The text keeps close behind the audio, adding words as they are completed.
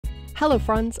Hello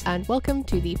friends, and welcome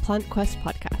to the Plant Quest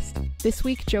podcast. This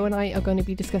week Joe and I are going to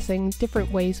be discussing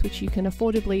different ways which you can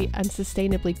affordably and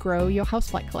sustainably grow your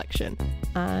houseplant collection,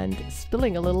 and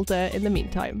spilling a little dirt in the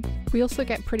meantime. We also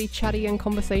get pretty chatty and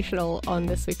conversational on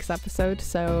this week's episode,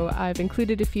 so I've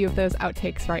included a few of those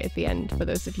outtakes right at the end for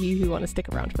those of you who want to stick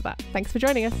around for that. Thanks for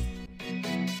joining us!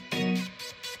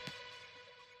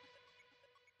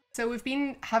 So we've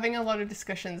been having a lot of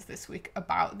discussions this week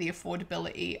about the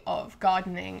affordability of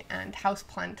gardening and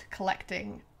houseplant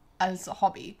collecting as a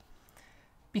hobby,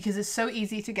 because it's so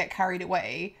easy to get carried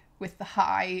away with the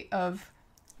high of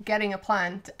getting a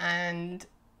plant and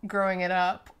growing it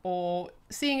up or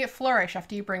seeing it flourish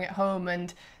after you bring it home,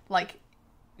 and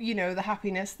the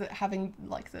happiness that having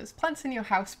those plants in your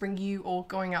house bring you, or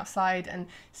going outside and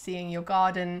seeing your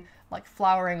garden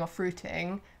flowering or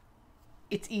fruiting.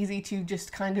 It's easy to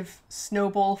just kind of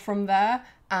snowball from there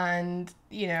and,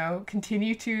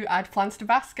 continue to add plants to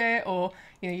basket, or,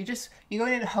 you're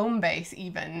going in home base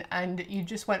even, and you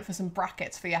just went for some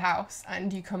brackets for your house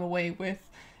and you come away with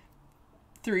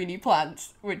 3 new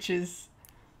plants, which is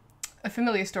a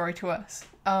familiar story to us.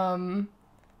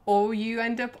 Or you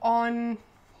end up on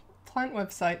plant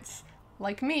websites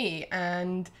like me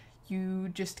and you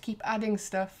just keep adding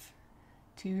stuff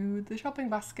to the shopping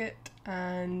basket,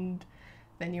 and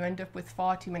then you end up with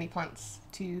far too many plants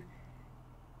to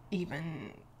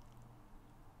even,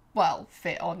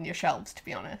 fit on your shelves, to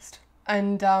be honest.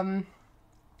 And,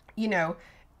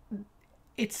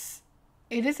 it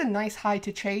is a nice high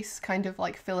to chase, kind of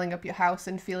filling up your house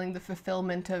and feeling the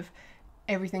fulfillment of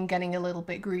everything getting a little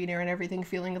bit greener and everything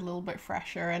feeling a little bit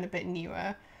fresher and a bit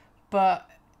newer. But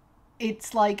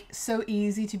it's so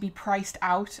easy to be priced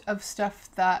out of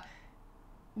stuff that,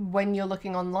 when you're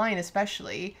looking online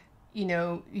especially,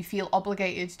 you feel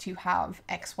obligated to have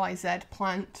XYZ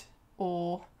plant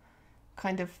or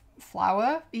kind of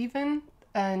flower even,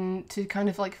 and to kind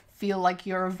of feel like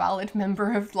you're a valid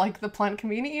member of the plant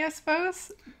community, I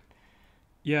suppose.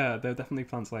 Yeah, there are definitely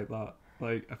plants like that.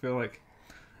 I feel like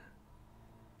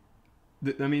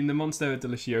the Monstera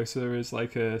Deliciosa is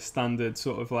a standard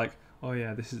sort of oh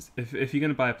yeah, this is, if you're going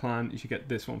to buy a plant, you should get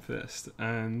this one first.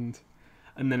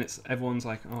 And then everyone's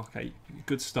oh, okay,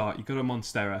 good start, you got a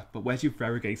Monstera, but where's your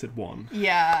variegated one?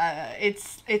 Yeah,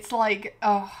 it's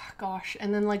oh gosh.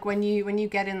 And then when you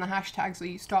get in the hashtags, or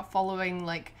you start following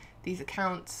these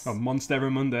accounts. Oh, Monstera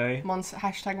Monday.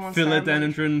 Hashtag Monstera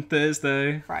Philodendron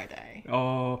Thursday. Friday.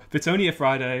 Oh, Fittonia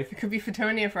Friday. It could be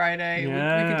Fittonia Friday.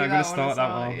 Yeah, we could do that one start as that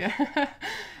well. one. Yeah.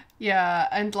 Yeah,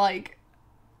 and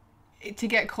to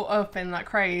get caught up in that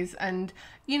craze, and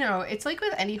it's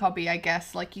with any hobby, I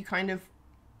guess. You kind of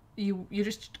you're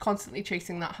just constantly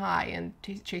chasing that high and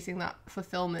chasing that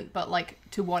fulfillment, but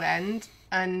to what end?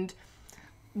 And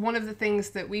one of the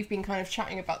things that we've been kind of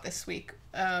chatting about this week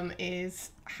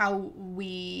is how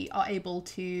we are able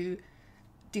to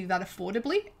do that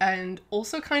affordably and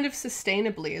also kind of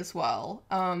sustainably as well.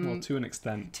 Well, to an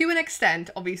extent. To an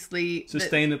extent, obviously.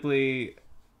 Sustainably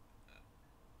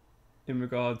in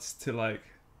regards to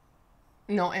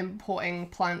not importing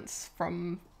plants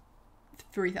from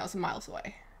 3,000 miles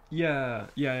away. Yeah.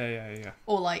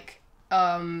 Or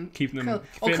keeping them,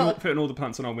 putting all the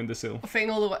plants on our windowsill. Fitting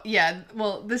all the, yeah.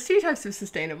 Well, there's 2 types of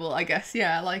sustainable, I guess.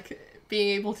 Yeah, being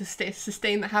able to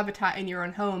sustain the habitat in your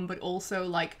own home, but also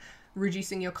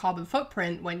reducing your carbon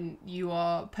footprint when you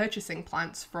are purchasing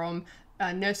plants from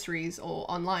nurseries or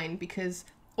online, because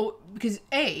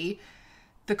A,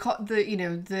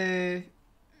 the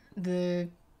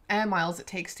air miles it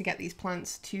takes to get these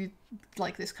plants to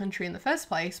this country in the first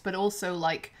place, but also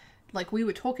like we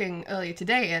were talking earlier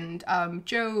today, and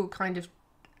Joe kind of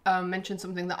mentioned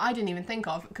something that I didn't even think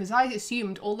of, because I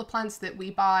assumed all the plants that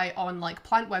we buy on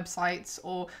plant websites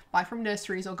or buy from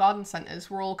nurseries or garden centers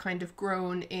were all kind of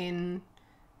grown in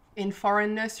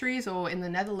foreign nurseries or in the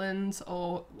Netherlands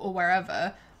or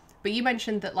wherever. But you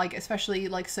mentioned that especially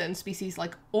certain species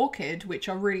like orchid, which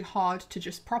are really hard to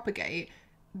just propagate,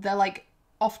 they're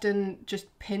often just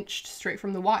pinched straight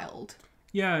from the wild.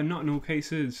 Yeah, not in all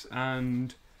cases.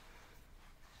 And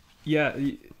yeah,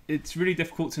 it's really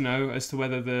difficult to know as to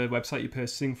whether the website you're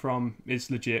purchasing from is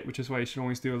legit, which is why you should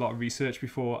always do a lot of research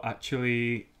before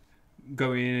actually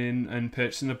going in and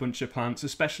purchasing a bunch of plants,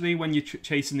 especially when you're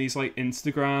chasing these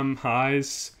Instagram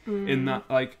highs. In that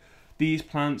these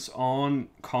plants aren't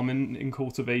common in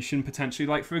cultivation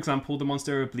potentially. For example, the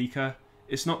Monstera obliqua,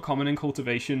 it's not common in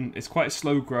cultivation. It's quite a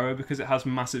slow grower because it has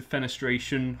massive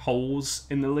fenestration holes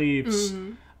in the leaves,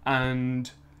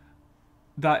 and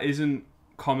that isn't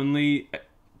commonly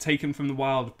taken from the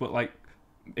wild, but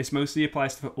it's mostly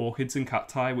applies to orchids and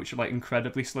cacti, which are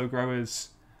incredibly slow growers,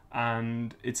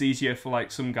 and it's easier for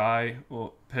like some guy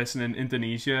or person in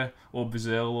Indonesia or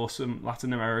Brazil or some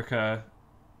Latin America,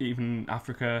 even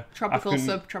Africa, Tropical,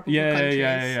 subtropical yeah, countries.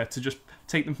 yeah, to just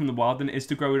take them from the wild than it is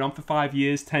to grow it on for 5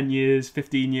 years, 10 years,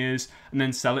 15 years, and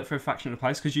then sell it for a fraction of the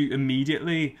price, because you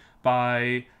immediately,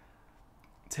 by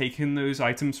taking those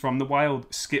items from the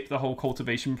wild, skip the whole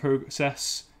cultivation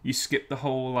process. You skip the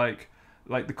whole like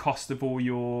the cost of all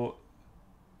your,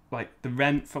 like the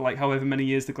rent for like however many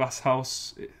years the glass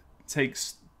house it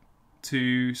takes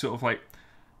to sort of like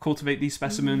cultivate these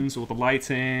specimens, or the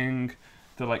lighting,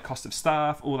 the like cost of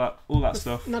staff, all that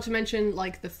stuff. Not to mention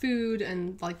like the food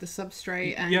and like the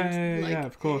substrate and yeah,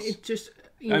 of course. It just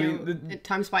it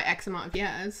times by X amount of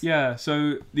years. Yeah,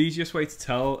 so the easiest way to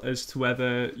tell as to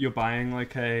whether you're buying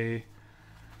like a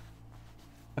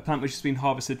plant which has been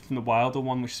harvested from the wild or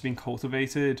one which has been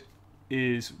cultivated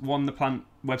is, one, the plant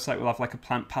website will have like a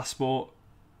plant passport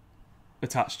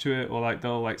attached to it, or like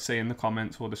they'll like say in the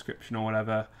comments or description or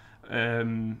whatever,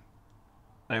 it'll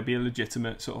be a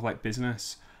legitimate sort of like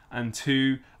business. And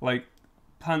two, like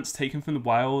plants taken from the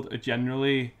wild are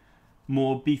generally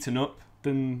more beaten up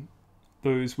than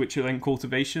those which are in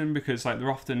cultivation, because like they're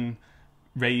often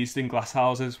raised in glass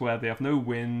houses where they have no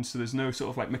wind, so there's no sort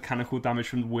of like mechanical damage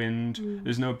from the wind,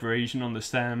 there's no abrasion on the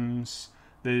stems,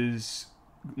 there's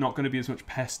not going to be as much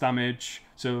pest damage.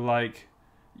 So like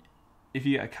if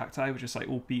you get a cacti which is like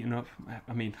all beaten up,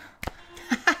 I mean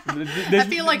I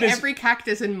feel like every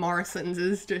cactus in Morrison's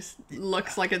is just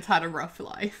looks like it's had a rough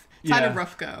life. It's had a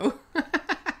rough go.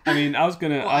 I mean, I was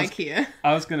IKEA.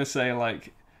 gonna say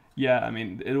like, yeah, I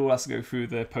mean, it all has to go through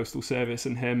the postal service,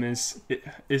 and it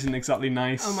isn't exactly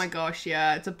nice. Oh my gosh,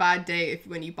 yeah, it's a bad day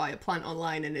when you buy a plant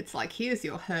online and it's like, here's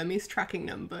your Hermes tracking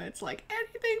number. It's like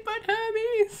anything but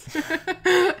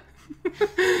Hermes.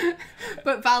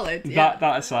 But valid. Yeah.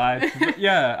 That aside, but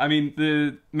yeah, I mean,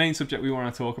 the main subject we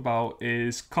want to talk about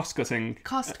is cost cutting.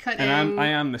 Cost cutting. And I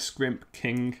am the scrimp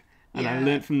king, and I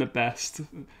learnt from the best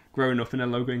growing up in a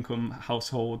low income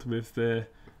household with a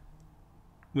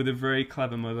very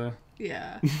clever mother.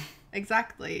 Yeah,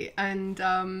 exactly. And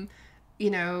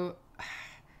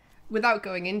without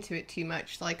going into it too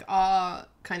much, like our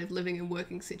kind of living and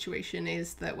working situation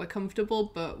is that we're comfortable,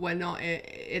 but we're not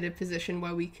in a position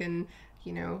where we can,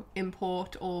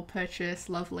 import or purchase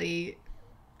lovely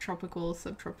tropical,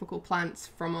 subtropical plants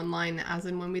from online as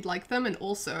and when we'd like them. And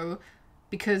also,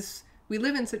 because we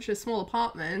live in such a small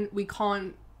apartment, we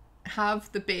can't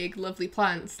have the big, lovely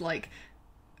plants. Like,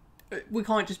 we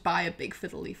can't just buy a big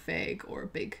fiddly fig or a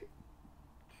big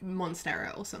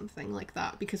monstera or something like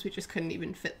that, because we just couldn't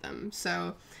even fit them.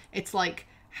 So it's like,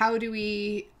 how do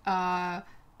we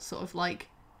sort of like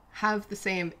have the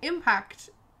same impact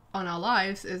on our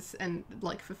lives as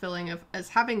fulfilling as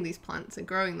having these plants and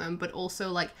growing them, but also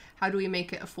like how do we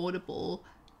make it affordable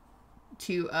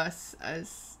to us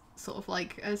as sort of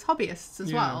like as hobbyists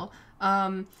as well.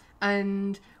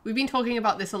 And we've been talking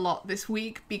about this a lot this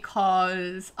week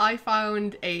because I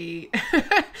found I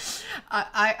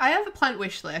have a plant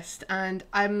wish list, and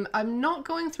I'm not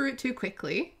going through it too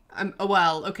quickly. I'm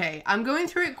going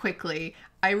through it quickly.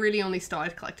 I really only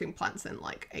started collecting plants in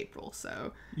like April,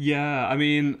 so yeah. I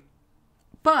mean,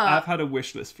 but I've had a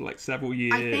wish list for like several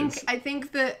years. I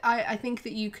think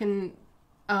that you can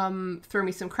throw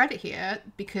me some credit here,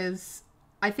 because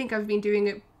I think I've been doing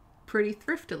it pretty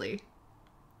thriftily.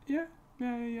 Yeah.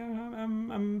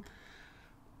 I'm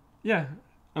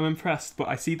impressed, but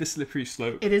I see the slippery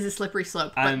slope. It is a slippery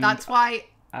slope, but that's why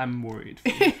I'm worried.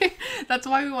 That's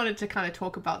why we wanted to kind of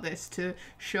talk about this, to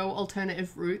show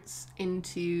alternative routes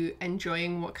into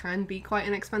enjoying what can be quite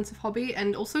an expensive hobby,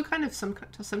 and also kind of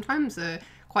sometimes a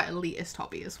quite elitist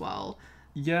hobby as well.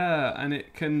 Yeah, and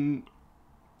it can.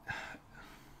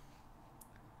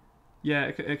 Yeah,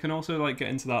 it can also like get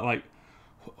into that like,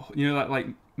 like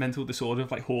mental disorder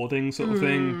of like hoarding sort of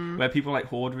thing, where people like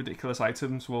hoard ridiculous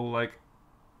items. Well, like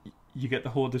you get the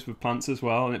hoarders with plants as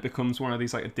well, and it becomes one of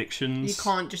these like addictions. You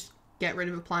can't just get rid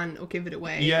of a plant or give it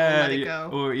away or let it go.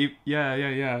 Or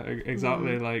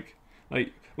exactly. Like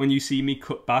when you see me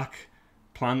cut back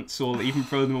plants or even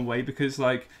throw them away, because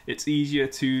like it's easier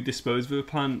to dispose of a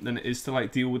plant than it is to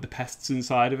like deal with the pests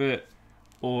inside of it,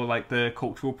 or like the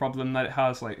cultural problem that it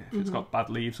has, like if it's got bad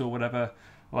leaves or whatever.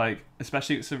 Like,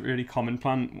 especially if it's a really common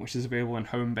plant which is available in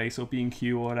Homebase or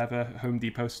B&Q or whatever Home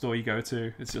Depot store you go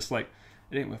to. It's just like,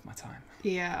 it ain't worth my time.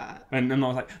 Yeah. And I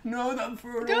was like, no, don't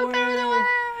throw it away.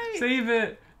 Save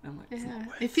it. And I'm like, yeah.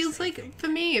 It feels like, for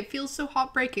me, it feels so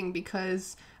heartbreaking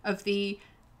because of the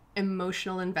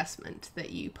emotional investment that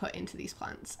you put into these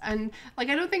plants. And like,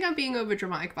 I don't think I'm being over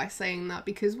dramatic by saying that,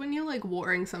 because when you're like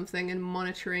watering something and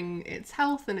monitoring its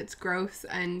health and its growth,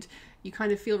 and you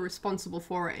kind of feel responsible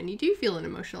for it, and you do feel an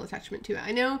emotional attachment to it.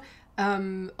 I know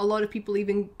a lot of people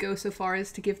even go so far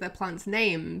as to give their plants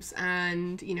names,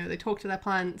 and you know, they talk to their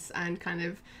plants, and kind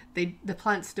of the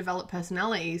plants develop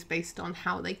personalities based on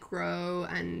how they grow,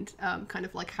 and kind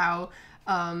of like how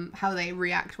they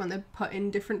react when they're put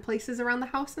in different places around the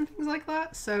house and things like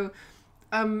that. So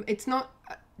it's not,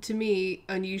 to me,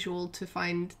 unusual to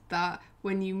find that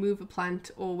when you move a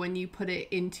plant or when you put it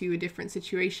into a different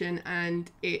situation and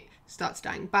it starts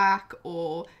dying back,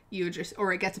 or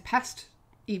or it gets a pest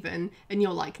even, and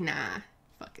you're like, nah,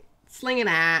 fuck it, sling it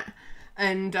at,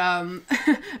 and and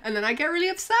then I get really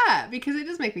upset because it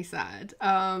does make me sad.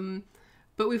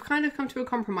 But we've kind of come to a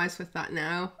compromise with that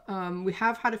now. We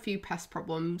have had a few pest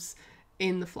problems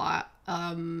in the flat.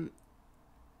 Not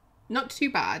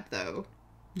too bad though.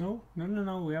 No.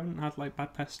 We haven't had like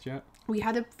bad pests yet. We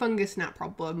had a fungus gnat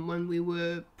problem when we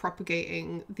were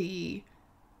propagating the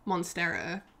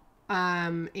Monstera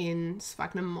in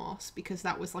sphagnum moss, because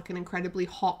that was like an incredibly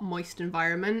hot, moist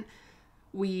environment.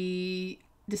 We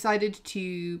decided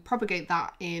to propagate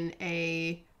that in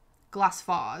a glass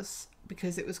vase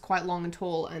because it was quite long and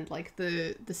tall, and like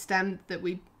the stem that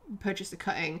we purchased a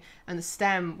cutting, and the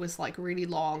stem was like really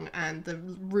long and the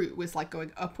root was like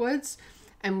going upwards,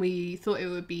 and we thought it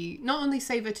would be not only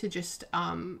safer to just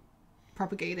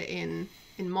propagate it in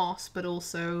moss, but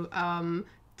also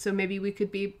so maybe we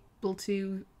could be able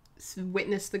to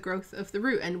witness the growth of the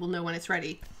root, and we'll know when it's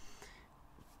ready,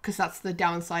 because that's the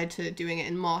downside to doing it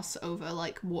in moss over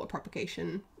like water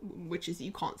propagation, which is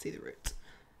you can't see the roots.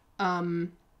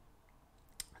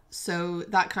 So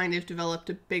that kind of developed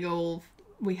a big old,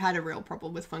 we had a real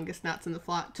problem with fungus gnats in the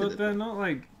flat. But they're not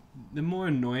like, they're more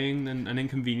annoying and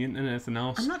inconvenient than anything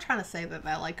else. I'm not trying to say that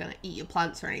they're like going to eat your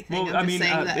plants or anything. Well, I'm just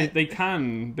saying that they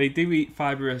do eat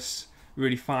fibrous,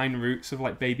 really fine roots of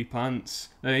like baby plants.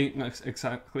 They ain't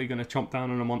exactly going to chomp down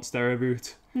on a Monstera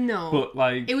root. No, but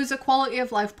like, it was a quality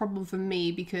of life problem for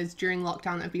me, because during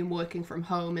lockdown I've been working from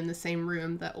home in the same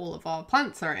room that all of our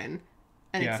plants are in,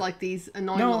 and it's like these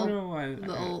annoying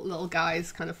little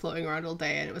guys kind of floating around all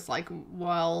day, and it was like,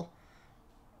 well,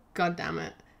 god damn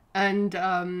it.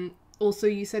 And also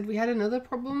you said we had another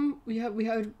problem. We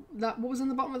had that, what was in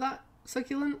the bottom of that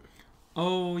succulent?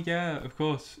 Oh yeah, of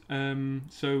course.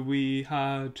 So we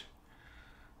had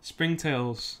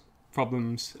springtails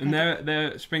problems, and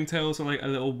their springtails are like a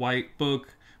little white bug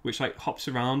which like hops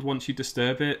around once you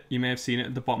disturb it. You may have seen it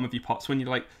at the bottom of your pots when you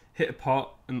like hit a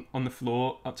pot and on the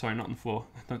floor. Oh, sorry, not on the floor.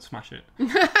 Don't smash it.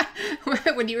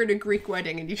 When you were in a Greek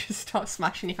wedding and you just start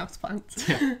smashing your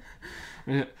houseplants.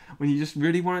 Yeah. When you just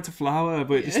really want it to flower,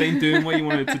 but it just ain't doing what you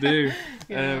want it to do.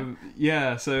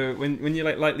 So when you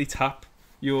like lightly tap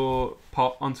your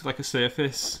pot onto like a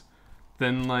surface,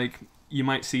 then like you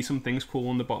might see some things crawl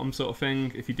on the bottom, sort of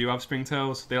thing. If you do have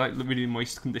springtails, they like really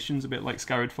moist conditions, a bit like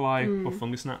scarred fly or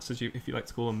fungus gnats, if you like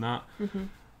to call them that. Mm-hmm.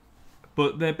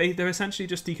 But they're essentially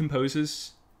just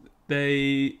decomposers.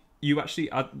 You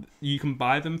can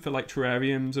buy them for like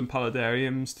terrariums and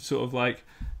paludariums to sort of like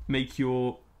make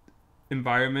your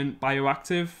environment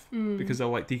bioactive, because they'll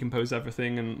like decompose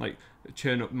everything and like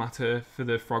churn up matter for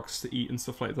the frogs to eat and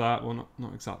stuff like that. Well,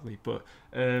 not exactly, but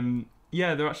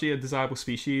they're actually a desirable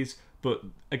species. But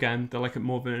again, they're like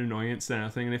more of an annoyance than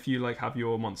anything. And if you like have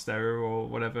your Monstera or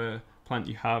whatever plant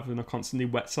you have in a constantly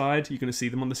wet side, you're going to see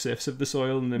them on the surface of the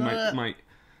soil, and they might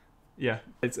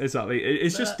it's exactly.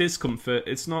 It's just discomfort.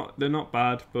 They're not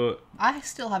bad, but I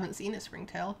still haven't seen a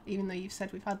springtail, even though you've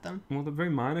said we've had them. Well, they're very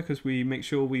minor because we make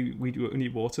sure we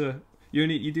need water.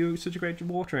 You do such a great job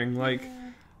watering. Like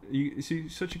you do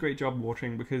such a great job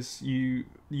watering, because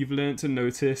you've learned to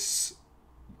notice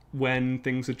when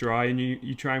things are dry, and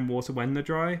you try and water when they're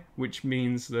dry, which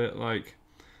means that like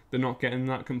they're not getting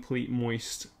that complete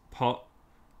moist pot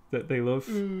that they love.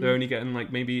 They're only getting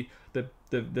like maybe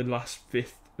the last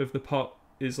fifth of the pot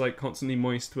is like constantly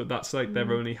moist, but that's like their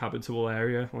only habitable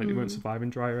area. Like they won't survive in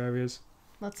drier areas.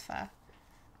 That's fair.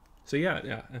 So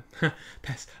yeah.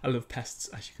 Pests. I love pests,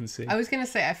 as you can see. I was gonna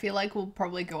say, I feel like we'll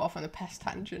probably go off on a pest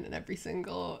tangent in every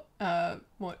single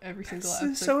episode.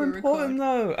 It's so important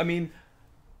though. I mean,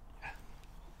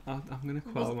 I'm gonna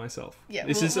quell myself. Yeah,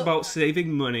 this is about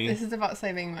saving money. This is about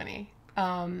saving money.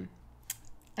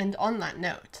 And on that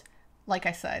note, like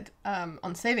I said,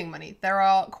 on saving money, there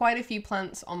are quite a few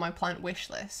plants on my plant wish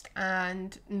list,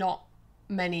 and not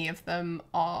many of them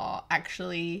are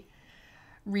actually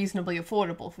reasonably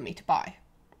affordable for me to buy.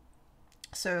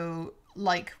 So,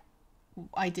 like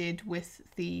I did with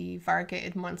the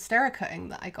variegated Monstera cutting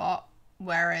that I got,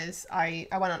 whereas I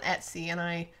went on Etsy and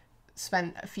I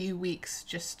spent a few weeks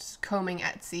just combing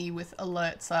Etsy with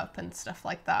alerts up and stuff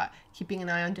like that, keeping an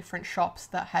eye on different shops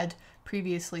that had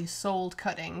previously sold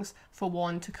cuttings for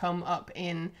one to come up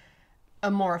in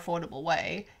a more affordable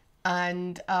way.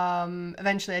 And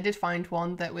eventually I did find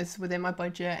one that was within my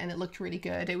budget and it looked really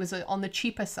good. It was on the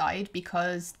cheaper side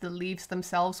because the leaves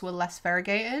themselves were less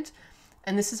variegated.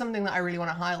 And this is something that I really want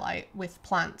to highlight with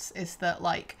plants, is that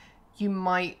like you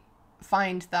might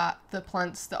find that the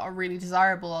plants that are really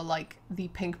desirable are like the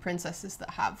pink princesses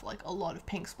that have like a lot of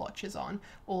pink splotches on,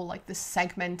 or like the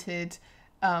segmented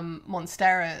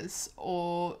monsteras,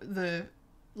 or the,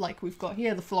 like we've got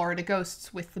here, the Florida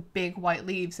ghosts with the big white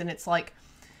leaves. And it's like,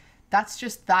 that's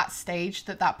just that stage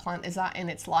that that plant is at in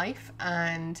its life,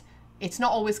 and it's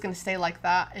not always going to stay like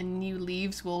that, and new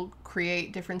leaves will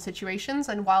create different situations.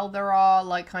 And while there are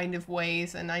like kind of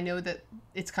ways, and I know that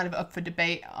it's kind of up for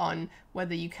debate on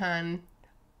whether you can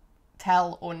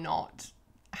tell or not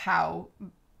how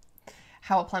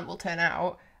a plant will turn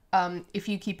out, if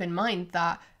you keep in mind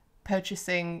that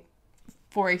purchasing,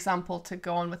 for example, to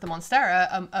go on with the monstera,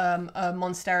 a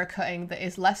monstera cutting that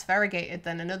is less variegated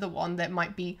than another one that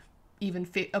might be even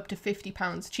up to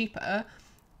 £50 cheaper,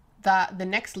 that the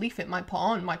next leaf it might put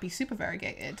on might be super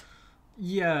variegated.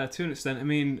 Yeah, to an extent. I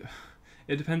mean,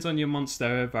 it depends on your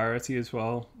monstera variety as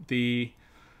well. The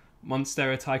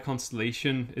monstera Thai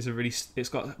constellation is it's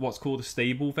got what's called a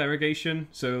stable variegation.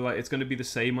 So like it's going to be the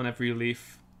same on every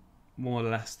leaf, more or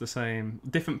less the same.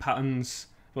 Different patterns,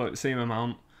 but the same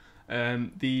amount.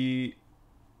 The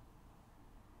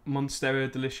Monstera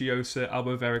deliciosa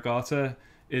alba variegata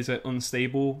is an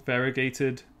unstable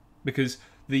variegated, because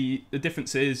the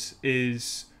difference is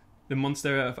the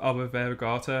Monstera of alba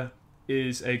variegata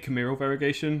is a chimeral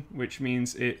variegation, which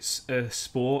means it's a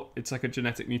spore, it's like a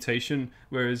genetic mutation,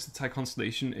 whereas the Thai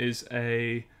constellation is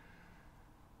a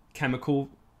chemical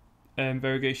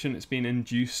variegation. It's been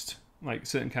induced, like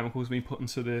certain chemicals being put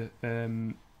into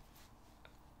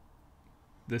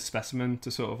the specimen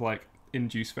to sort of like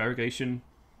induce variegation,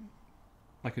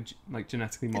 like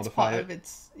genetically modify it's part it. Of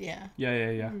its, yeah.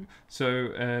 Yeah. So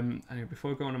anyway, before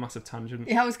we go on a massive tangent,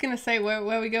 I was gonna say where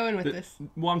are we going with this?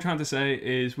 What I'm trying to say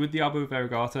is with the alba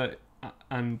variegata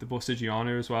and the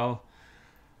Borsigiana as well,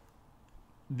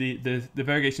 the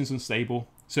variegation's unstable.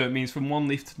 So it means from one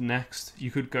leaf to the next,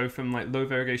 you could go from like low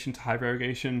variegation to high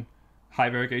variegation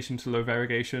to low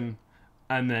variegation,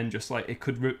 and then just like it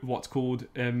could what's called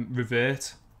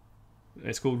revert.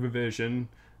 It's called reversion.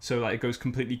 So like it goes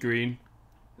completely green,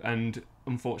 and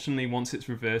unfortunately once it's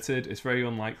reverted, it's very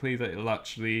unlikely that it'll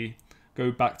actually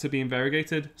go back to being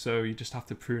variegated. So you just have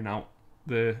to prune out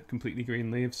the completely green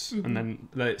leaves and then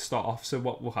let it start off. So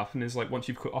what will happen is like once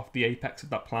you've cut off the apex of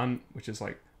that plant, which is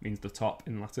like means the top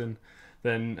in Latin,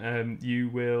 then you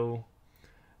will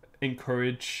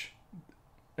encourage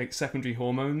like secondary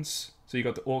hormones. So you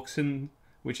got the auxin,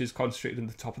 which is concentrated in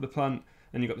the top of the plant,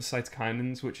 and you got the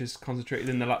cytokinins, which is concentrated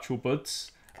in the lateral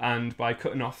buds. And by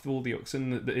cutting off all the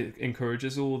auxin, it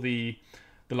encourages all the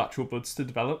lateral buds to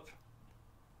develop.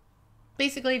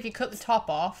 Basically, if you cut the top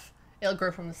off, it'll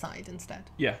grow from the side instead.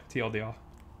 Yeah, TLDR.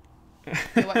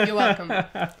 You're welcome.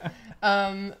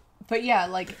 But yeah,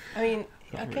 like, I mean,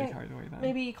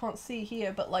 maybe you can't see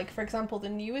here, but like, for example, the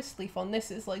newest leaf on this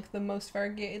is like the most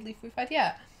variegated leaf we've had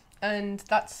yet. And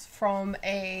that's from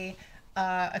a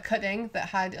cutting that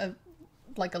had a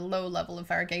low level of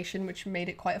variegation, which made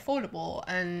it quite affordable.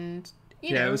 And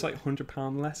you know, it was like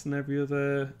 £100 less than every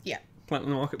other plant on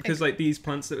the market, because like these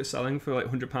plants that were selling for like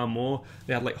 £100 more,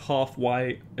 they had like half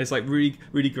white. It's like really,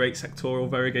 really great sectoral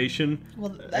variegation.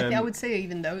 Well, I would say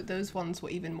even though those ones were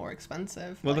even more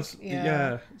expensive. Well,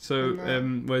 like, so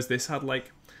whereas this had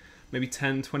like maybe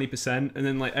 10-20%, and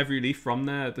then like every leaf from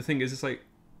there. The thing is, it's like,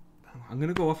 I'm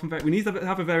gonna go off and we need to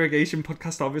have a variegation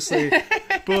podcast, obviously,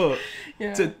 but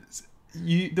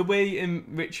the way you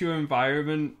enrich your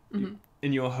environment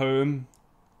in your home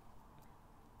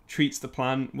treats the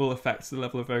plant will affect the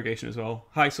level of variegation as well.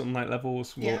 High sunlight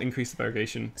levels will increase the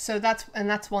variegation. So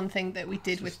that's one thing that we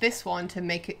did with this one to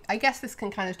make it. I guess this can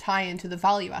kind of tie into the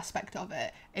value aspect of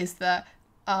it. Is that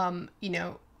you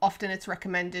know, often it's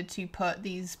recommended to put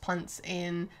these plants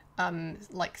in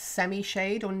like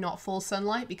semi-shade or not full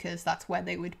sunlight, because that's where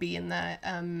they would be in their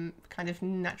kind of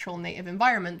natural native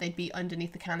environment. They'd be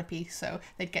underneath the canopy, so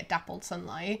they'd get dappled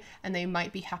sunlight and they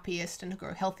might be happiest and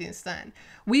grow healthiest then.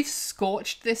 We've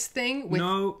scorched this thing with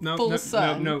full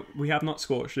sun. No, we have not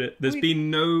scorched it. There's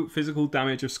been no physical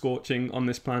damage of scorching on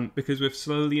this plant because we've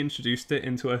slowly introduced it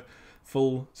into a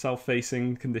full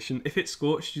self-facing condition. If it's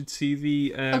scorched, you'd see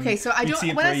the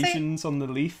abrasions on the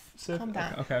leaf. So, calm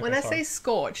down. Okay, when I say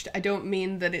scorched, I don't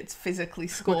mean that it's physically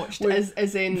scorched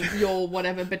as in your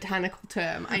whatever botanical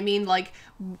term. I mean like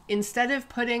instead of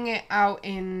putting it out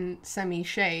in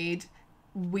semi-shade,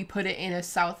 we put it in a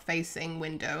south-facing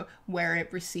window where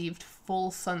it received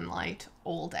full sunlight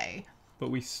all day. But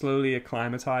we slowly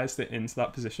acclimatized it into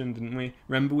that position, didn't we?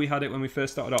 Remember we had it when we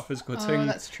first started off as gutting? Oh,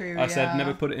 that's true, I said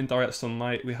never put it in direct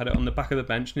sunlight. We had it on the back of the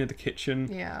bench near the kitchen.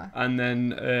 Yeah. And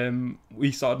then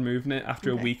we started moving it after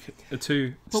a week or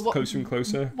two, closer and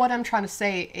closer. What I'm trying to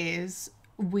say is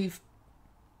we've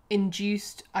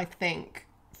induced, I think,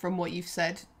 from what you've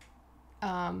said,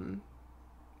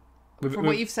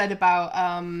 what you've said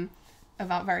about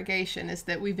variegation, is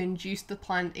that we've induced the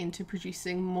plant into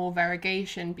producing more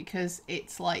variegation because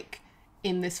it's like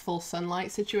in this full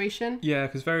sunlight situation. Yeah,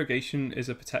 because variegation is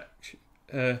a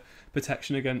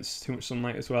protection against too much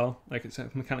sunlight as well. Like it's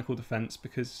a mechanical defense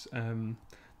because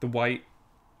the white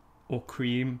or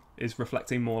cream is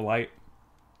reflecting more light.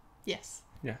 Yes.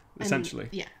 Yeah, essentially.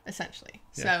 Essentially.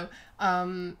 Yeah.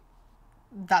 So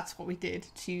that's what we did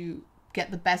to get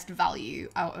the best value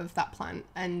out of that plant,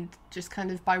 and just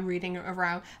kind of by reading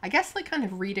around, I guess, like kind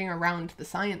of reading around the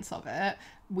science of it,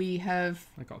 we have...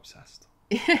 I got obsessed.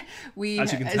 As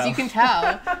you can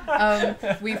tell,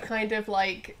 we've kind of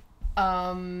like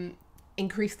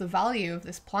increased the value of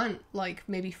this plant like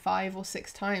maybe 5 or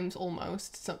 6 times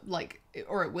almost, so like,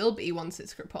 or it will be once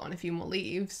it's put on a few more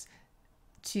leaves,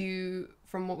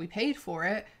 from what we paid for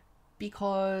it,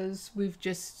 because we've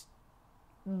just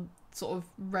sort of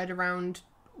read around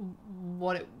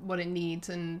what it needs,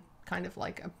 and kind of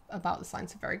like about the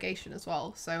science of variegation as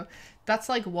well. So that's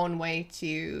like one way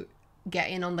to get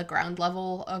in on the ground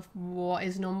level of what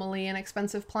is normally an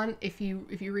expensive plant if you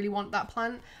really want that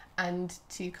plant, and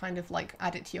to kind of like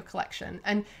add it to your collection.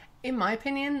 And in my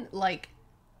opinion, like,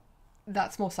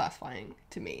 that's more satisfying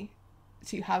to me,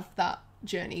 to have that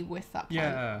journey with that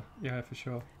plant. Yeah, for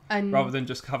sure. And rather than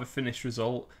just have a finished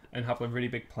result and have a really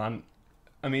big plant.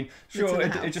 I mean, sure,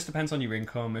 it just depends on your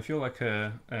income. If you're like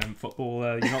a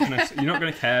footballer, you're not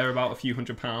gonna care about a few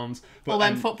 £100. But well,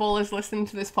 then footballers listening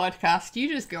to this podcast, you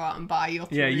just go out and buy your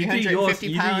 £350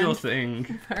 you do your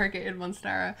thing. variegated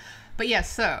Monstera. But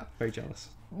yes, so very jealous.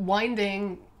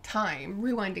 Rewinding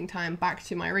time back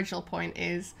to my original point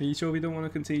is... Are you sure we don't want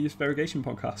to continue this variegation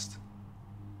podcast?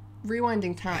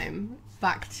 Rewinding time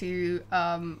back to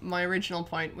my original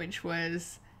point, which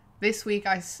was this week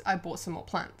I bought some more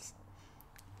plants.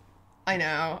 I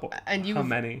know. And how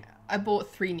many? I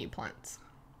bought 3 new plants.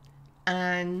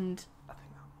 And... I think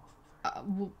that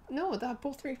was no, I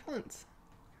bought 3 plants.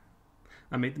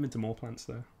 I made them into more plants,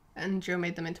 though. And Joe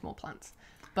made them into more plants.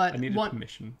 But I needed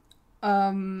permission.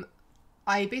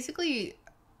 I basically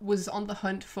was on the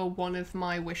hunt for one of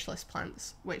my wish list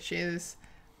plants, which is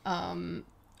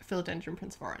Philodendron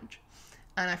Prince of Orange.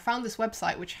 And I found this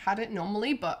website which had it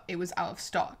normally, but it was out of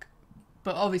stock.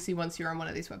 But obviously once you're on one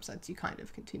of these websites, you kind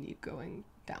of continue going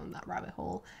down that rabbit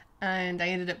hole. And I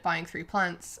ended up buying 3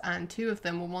 plants, and 2 of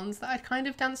them were ones that I'd kind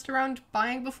of danced around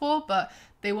buying before, but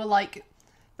they were like,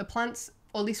 the plants,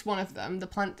 or at least one of them, the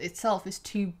plant itself is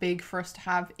too big for us to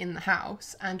have in the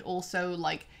house, and also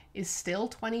like is still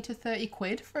 20 to 30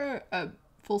 quid for a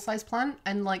full-size plant.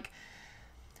 And like,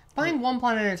 buying one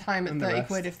plant at a time at 30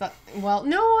 quid, if that... Well,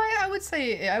 no, I would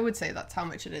say that's how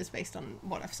much it is based on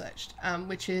what I've searched,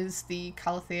 which is the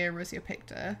Calathea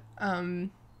roseopicta.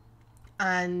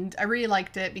 And I really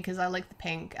liked it because I like the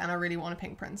pink, and I really want a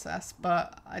pink princess,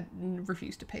 but I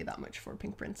refuse to pay that much for a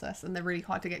pink princess, and they're really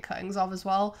hard to get cuttings of as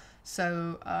well.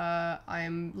 So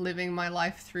I'm living my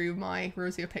life through my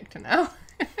roseopicta now.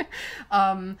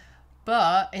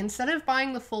 But instead of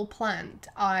buying the full plant,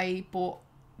 I bought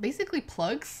basically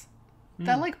plugs.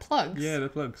 They're like plugs. Yeah, they're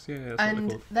plugs. Yeah, that's and what they're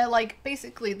called. They're like,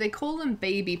 basically, they call them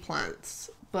baby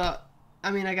plants, but I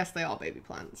mean, I guess they are baby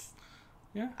plants.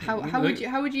 Yeah.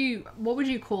 What would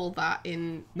you call that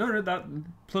in... No, that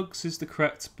plugs is the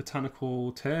correct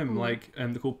botanical term. Like,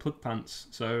 they're called plug plants.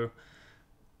 So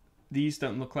these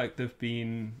don't look like they've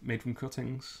been made from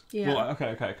cuttings. Yeah. Well,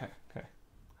 okay.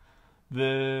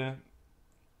 The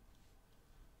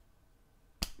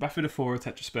Rhaphidophora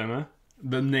tetrasperma.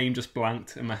 The name just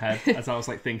blanked in my head as I was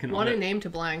like thinking What on a it. name to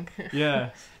blank. Yeah.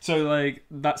 So like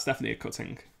that's definitely a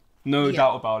cutting. No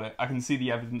doubt about it. I can see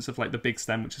the evidence of like the big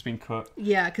stem which has been cut.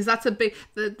 Yeah, because that's a big...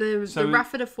 The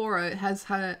Rhaphidophora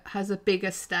has a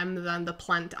bigger stem than the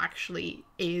plant actually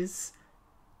is.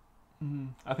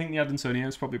 I think the Adansonia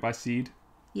is probably by seed.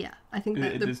 Yeah, I think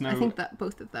that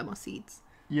both of them are seeds.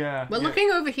 Yeah. We're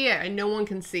looking over here and no one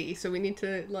can see, so we need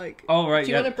to like... Oh, right,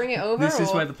 Do you want to bring it over? This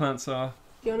is where the plants are.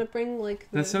 Do you want to bring like...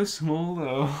 They're so small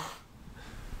though.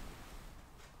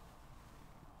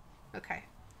 Okay.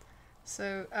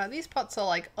 So these pots are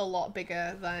like a lot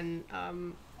bigger than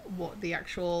what the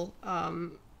actual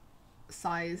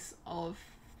size of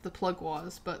the plug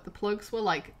was, but the plugs were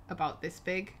like about this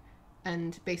big,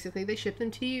 and basically they ship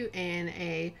them to you in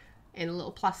a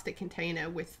little plastic container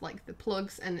with like the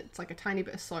plugs, and it's like a tiny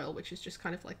bit of soil, which is just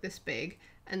kind of like this big,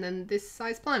 and then this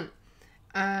size plant,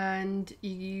 and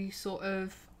you sort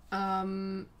of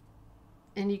and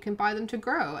you can buy them to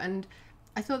grow. And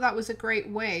I thought that was a great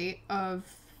way of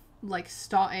like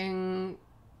starting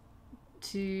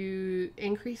to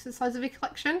increase the size of your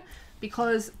collection,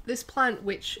 because this plant,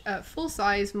 which at full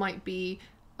size might be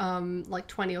like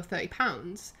 20 or 30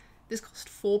 pounds, this cost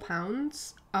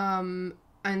 £4.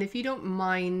 And if you don't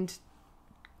mind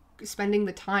spending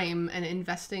the time and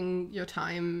investing your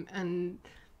time and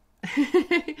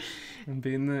And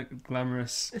being the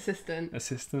glamorous assistant,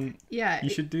 yeah, you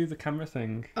should do the camera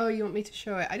thing. Oh, you want me to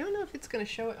show it? I don't know if it's going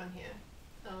to show it on here,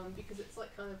 because it's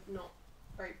like kind of not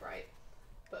very bright.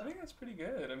 But I think that's pretty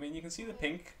good. I mean, you can see the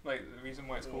pink, like the reason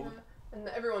why it's called. And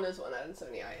everyone knows what an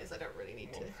Sony eye is. I don't really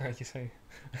need to. Like you say.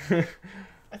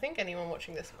 I think anyone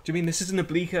watching this. Do you mean this is an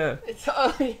oblique? It's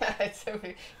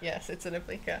yes, it's an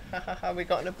oblique. We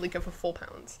got an oblique for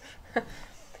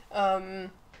 £4.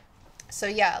 So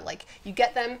yeah, like you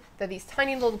get them. They're these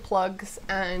tiny little plugs,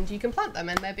 and you can plant them,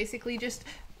 and they're basically just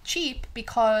cheap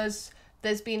because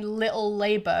there's been little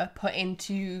labor put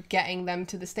into getting them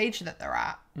to the stage that they're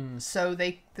at. So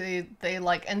they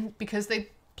like, and because they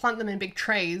plant them in big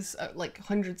trays, like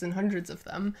hundreds and hundreds of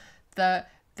them, that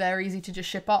they're easy to just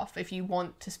ship off if you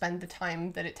want to spend the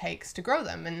time that it takes to grow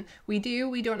them. And we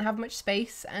don't have much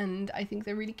space, and I think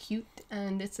they're really cute,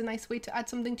 and it's a nice way to add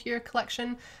something to your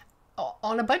collection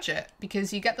on a budget,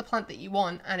 because you get the plant that you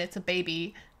want, and it's a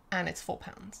baby, and it's £4.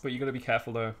 But you got to be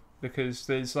careful though, because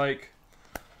there's like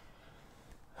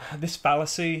this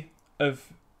fallacy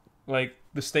of like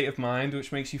the state of mind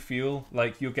which makes you feel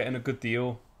like you're getting a good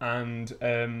deal, and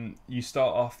you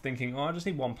start off thinking, oh, I just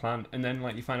need one plant, and then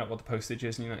like you find out what the postage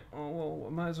is, and you're like, oh well,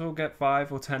 I might as well get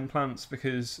 5 or 10 plants,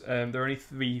 because they're only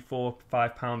 £3, £4,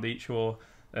 £5 each, or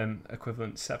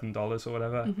equivalent $7 or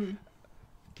whatever.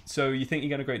 So you think you're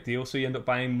getting a great deal, so you end up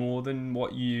buying more than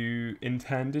what you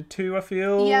intended to, I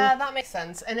feel. Yeah, that makes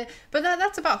sense. But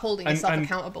that's about holding yourself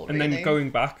accountable, really. And then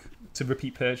going back to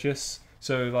repeat purchase.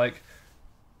 So like,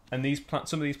 and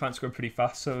some of these plants grow pretty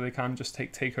fast, so they can just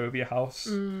take over your house.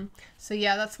 So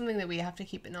yeah, that's something that we have to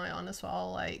keep an eye on as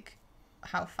well, like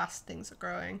how fast things are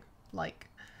growing, like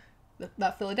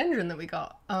that philodendron that we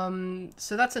got.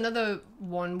 So that's another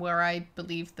one where I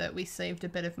believe that we saved a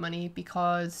bit of money,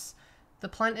 because the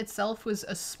plant itself was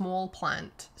a small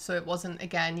plant, so it wasn't,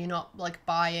 again, you're not like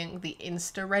buying the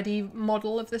insta-ready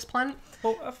model of this plant.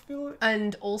 Well, I feel like...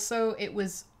 And also it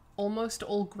was almost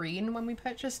all green when we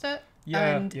purchased it.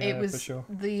 Yeah, and it was for sure.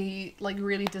 the like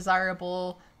really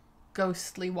desirable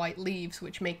ghostly white leaves,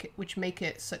 which make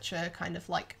it such a kind of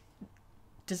like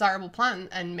desirable plant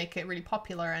and make it really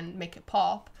popular and make it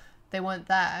pop. They weren't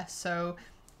there, so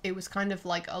it was kind of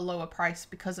like a lower price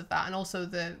because of that. And also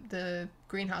the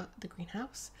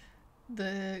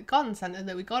garden center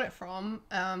that we got it from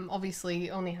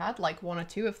obviously only had like 1 or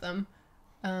 2 of them,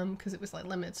 because it was like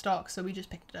limited stock, so we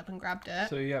just picked it up and grabbed it.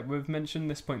 So yeah, we've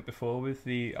mentioned this point before with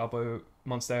the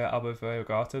Monstera albo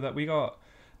variegata that we got,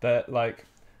 that like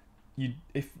you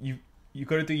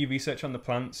got to do your research on the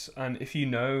plants, and if you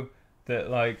know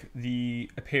that like the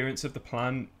appearance of the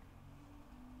plant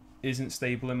isn't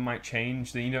stable and might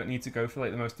change, then you don't need to go for like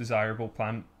the most desirable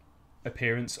plant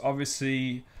appearance.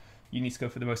 Obviously you need to go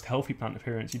for the most healthy plant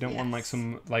appearance. You don't want like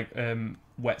some like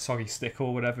wet soggy stick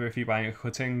or whatever if you're buying a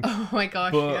cutting. Oh my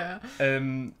gosh. But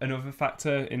yeah. Another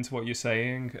factor into what you're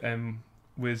saying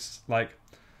was like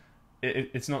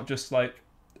it's not just like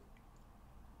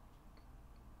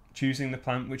choosing the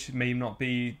plant which may not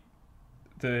be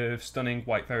the stunning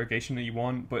white variegation that you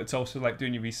want, but it's also like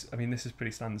doing your research. I mean, this is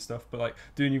pretty standard stuff, but like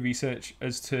doing your research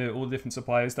as to all the different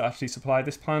suppliers that actually supply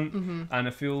this plant. And I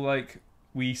feel like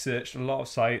we searched a lot of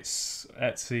sites,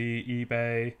 Etsy,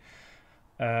 eBay,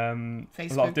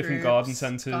 Facebook a lot of different groups, garden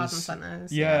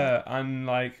centers. Yeah, and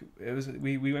like it was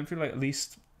we went through like at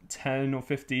least 10 or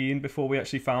 15 before we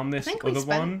actually found this other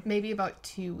one. Maybe about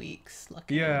 2 weeks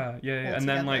looking. Yeah, and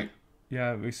then like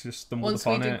we just stumbled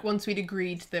upon it. Once we'd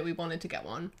agreed that we wanted to get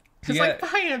one. Because like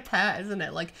buying a pet, isn't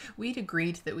it? Like we'd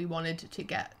agreed that we wanted to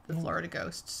get the Florida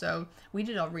Ghost, so we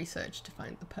did our research to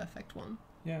find the perfect one.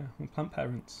 Yeah, we're plant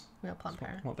parents. We're plant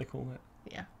parents. What they call it.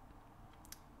 Yeah.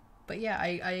 But yeah,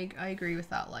 I agree with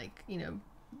that. Like,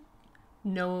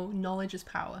 no knowledge is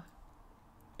power.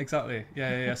 Exactly.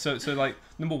 Yeah. So like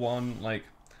number one, like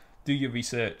do your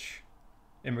research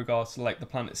in regards to like the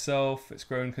plant itself, its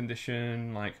growing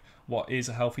condition, like what is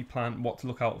a healthy plant, what to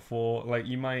look out for. Like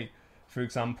you might, for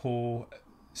example,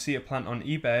 see a plant on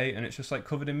eBay and it's just like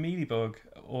covered in mealybug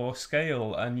or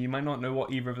scale, and you might not know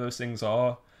what either of those things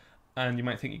are, and you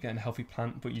might think you're getting a healthy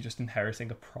plant, but you're just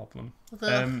inheriting a problem.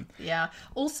 Yeah.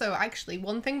 Also, actually,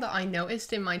 one thing that I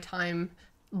noticed in my time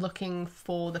looking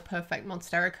for the perfect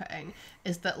monstera cutting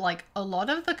is that like a lot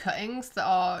of the cuttings that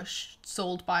are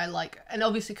sold by like, and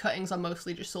obviously cuttings are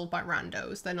mostly just sold by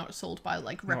randos, they're not sold by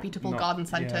like reputable garden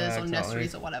centers or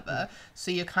nurseries or whatever,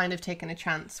 so you're kind of taking a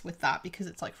chance with that because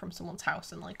it's like from someone's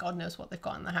house and like God knows what they've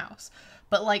got in the house.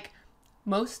 But like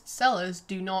most sellers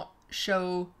do not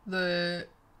show the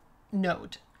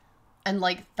node, and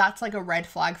like that's like a red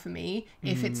flag for me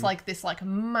if it's like this like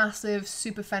massive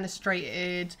super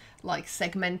fenestrated like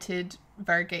segmented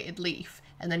variegated leaf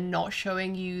and then not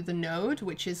showing you the node,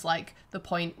 which is like the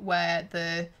point where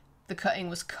the cutting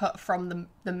was cut from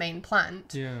the main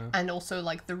plant, and also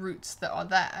like the roots that are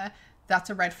there.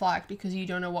 That's a red flag because you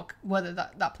don't know whether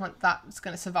that plant that's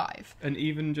going to survive. And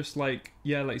even just like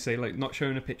like you say, like not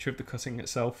showing a picture of the cutting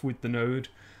itself with the node.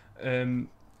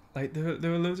 Like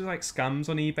there are loads of like scams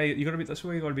on eBay. That's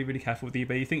why you gotta be really careful with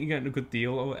eBay. You think you're getting a good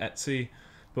deal, or Etsy,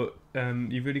 but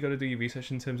you've really got to do your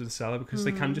research in terms of the seller, because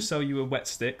they can just sell you a wet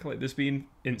stick. Like there's been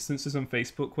instances on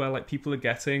Facebook where like people are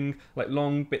getting like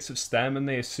long bits of stem and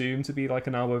they assume to be like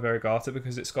an Alba variegata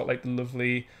because it's got like the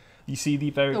lovely, you see the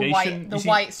variegation, the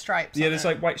white stripes. Yeah, there's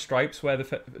like white stripes where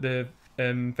the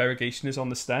variegation is on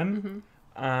the stem,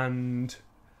 and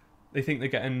they think they're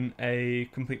getting a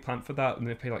complete plant for that, and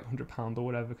they pay like £100 or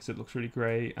whatever because it looks really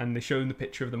great, and they show them the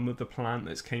picture of the mother plant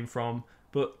that it came from,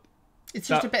 but it's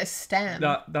just a bit of stem.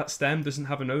 That stem doesn't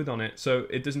have a node on it, so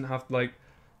it doesn't have like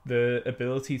the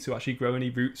ability to actually grow any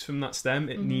roots from that stem.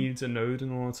 It needs a node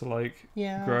in order to like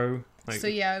grow. Like, so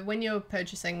yeah, when you're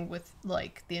purchasing with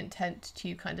like the intent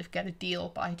to kind of get a deal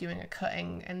by doing a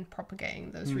cutting and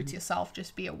propagating those roots yourself,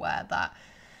 just be aware that,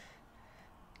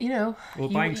 you know, or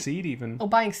buying seed even. Or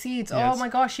buying seeds. Yes. Oh my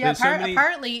gosh, yeah.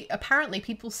 Apparently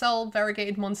people sell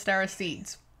variegated monstera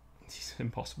seeds. It's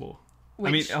impossible. I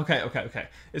mean, okay.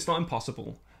 It's not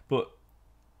impossible, but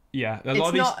yeah,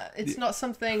 it's not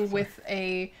something with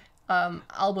a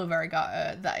Alba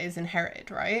variegata that is inherited,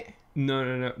 right?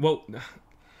 No. Well, okay.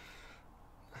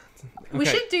 We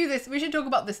should do this. We should talk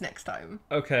about this next time.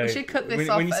 Okay. We should cut this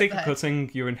off. When you say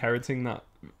cutting, you're inheriting that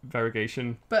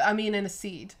variegation. But I mean, in a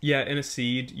seed. Yeah, in a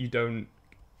seed, you don't.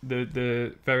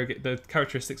 The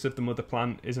characteristics of the mother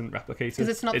plant isn't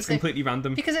replicated. It's completely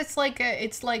random. Because it's like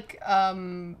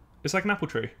an apple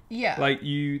tree. Yeah. Like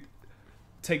you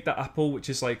take that apple, which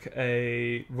is like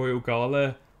a Royal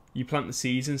Gala, you plant the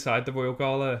seeds inside the Royal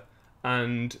Gala,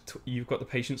 and you've got the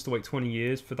patience to wait 20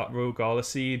 years for that Royal Gala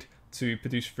seed to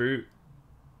produce fruit.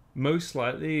 Most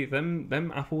likely,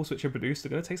 them apples which are produced are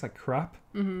going to taste like crap,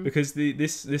 because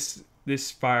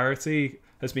this variety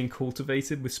has been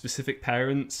cultivated with specific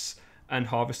parents and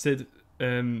harvested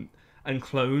and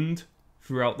cloned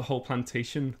throughout the whole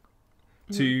plantation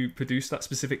to produce that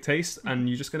specific taste, and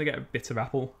you're just going to get a bitter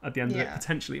apple at the end of it,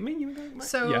 potentially. I mean,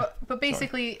 but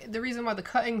basically, the reason why the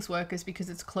cuttings work is because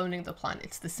it's cloning the plant.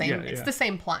 It's the same. It's the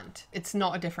same plant. It's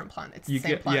not a different plant. It's the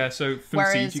same plant. Yeah, so from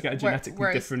seeds you get a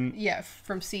genetically different. Yeah,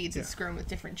 from seeds it's grown with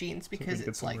different genes because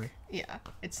it's like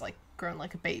it's like grown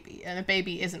like a baby, and a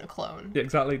baby isn't a clone. Yeah,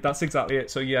 exactly. That's exactly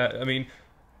it. So yeah, I mean,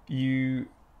 you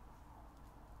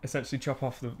essentially chop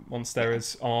off the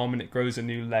monstera's arm and it grows a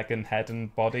new leg and head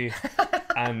and body,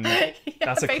 and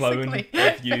that's a clone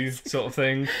of you, sort of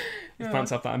thing. The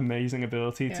plants have that amazing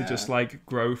ability to just like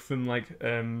grow from like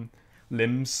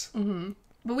limbs.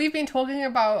 But we've been talking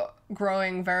about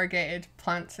growing variegated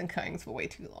plants and cuttings for way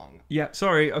too long. Yeah,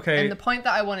 sorry. Okay. And the point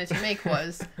that I wanted to make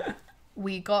was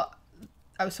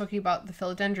I was talking about the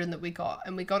philodendron that we got,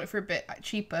 and we got it for a bit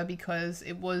cheaper because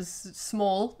it was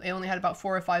small. It only had about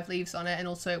 4 or 5 leaves on it, and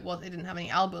also it didn't have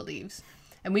any Alba leaves.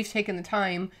 And we've taken the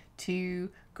time to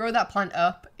grow that plant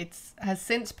up. It has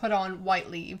since put on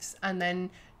white leaves, and then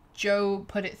Joe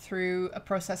put it through a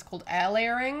process called air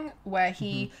layering, where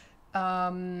he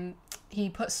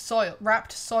put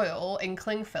wrapped soil in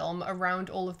cling film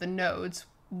around all of the nodes,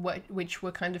 which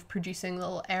were kind of producing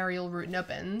little aerial root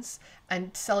nubbins,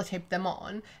 and sellotaped them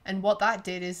on. And what that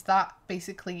did is that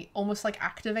basically almost like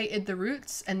activated the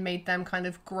roots and made them kind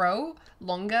of grow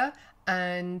longer,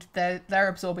 and they're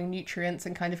absorbing nutrients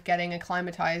and kind of getting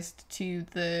acclimatized to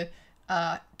the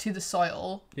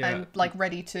soil and like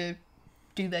ready to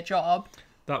do their job.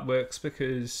 That works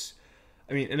because,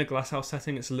 I mean, in a glasshouse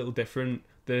setting it's a little different.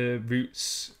 The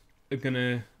roots are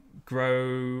gonna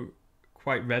grow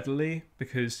quite readily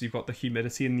because you've got the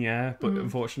humidity in the air, but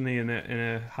unfortunately in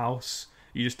a house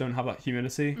you just don't have that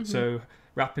humidity. So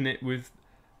wrapping it with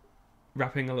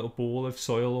wrapping a little ball of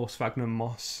soil or sphagnum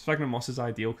moss. Sphagnum moss is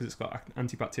ideal because it's got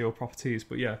antibacterial properties,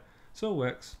 but yeah, soil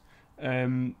works.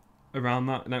 Around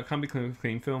that, now it can be clean with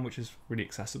clean film, which is really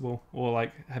accessible, or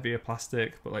like heavier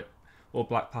plastic, but like, or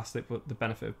black plastic. But the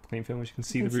benefit of clean film is you can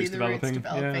see the roots developing.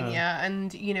 Yeah,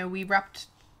 and you know, we wrapped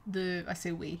I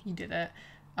say we, you did it.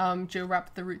 Joe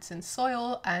wrapped the roots in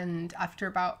soil, and after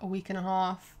about a week and a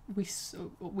half,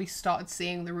 we started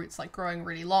seeing the roots like growing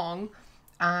really long,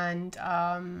 and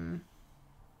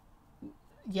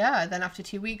yeah, then after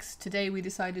 2 weeks, today we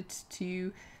decided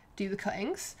to do the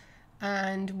cuttings,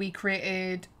 and we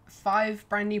created 5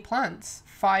 brand new plants,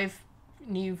 5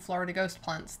 new Florida Ghost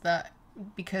plants that,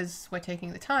 because we're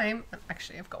taking the time,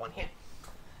 actually I've got one here.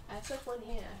 I have one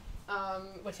here.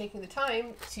 We're taking the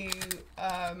time to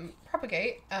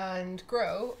propagate and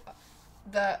grow,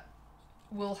 that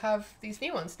we'll have these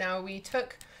new ones. Now, we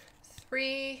took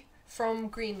 3 from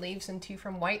green leaves and 2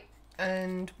 from white,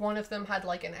 and one of them had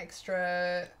like an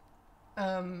extra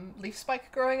leaf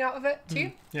spike growing out of it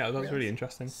too. Yeah, that was really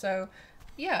interesting. So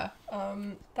yeah,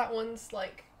 that one's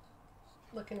like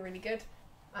looking really good,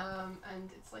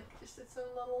 and it's like just its own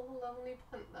little new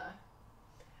plant there.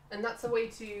 And that's a way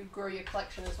to grow your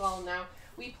collection as well. Now,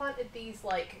 we planted these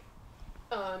like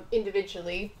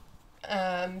individually,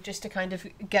 just to kind of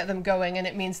get them going, and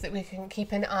it means that we can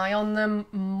keep an eye on them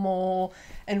more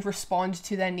and respond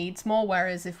to their needs more.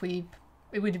 Whereas if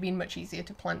it would have been much easier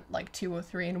to plant like 2 or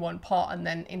 3 in one pot and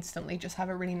then instantly just have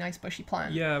a really nice bushy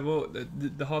plant. Yeah, well,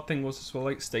 the hard thing was as well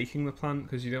like staking the plant,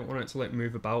 because you don't want it to like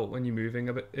move about when you're moving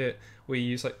a bit. We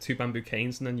use like 2 bamboo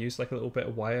canes and then use like a little bit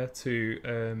of wire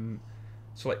to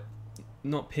so like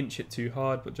not pinch it too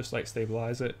hard, but just like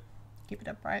stabilize it, keep it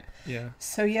upright. Yeah.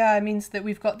 So yeah, it means that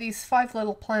we've got these 5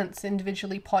 little plants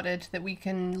individually potted that we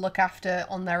can look after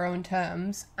on their own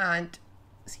terms, and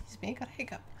excuse me, I got a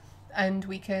hiccup. And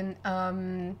we can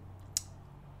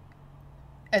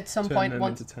at some point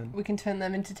once we can turn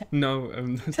them into start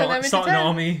an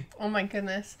army. Oh my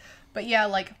goodness. But yeah,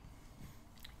 like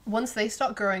once they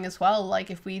start growing as well,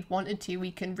 like if we wanted to,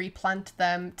 we can replant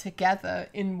them together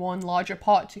in one larger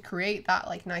pot to create that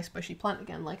like nice bushy plant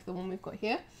again, like the one we've got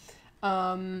here.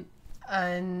 And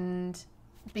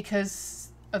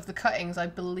because of the cuttings, I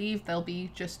believe they'll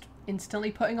be just instantly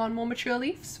putting on more mature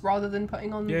leaves rather than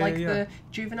putting on the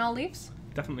juvenile leaves.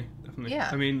 Definitely.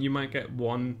 Yeah. I mean, you might get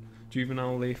one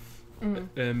juvenile leaf, and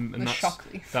the that's shock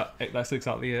leaf. That's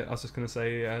exactly it. I was just gonna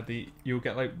say, you'll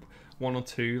get like 1 or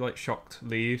 2 like shocked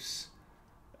leaves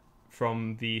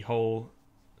from the whole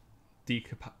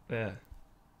decapitation.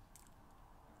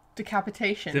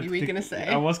 You were gonna say?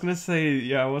 I was gonna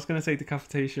say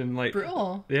decapitation. Like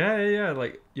brutal. Yeah.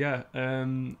 Like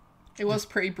it was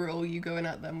pretty brutal. You going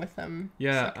at them with them.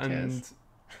 Yeah, and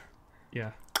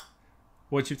yeah.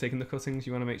 Once you've taken the cuttings,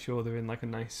 you want to make sure they're in like a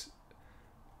nice,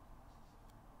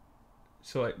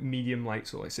 so like medium light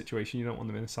sort of like situation. You don't want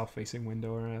them in a south-facing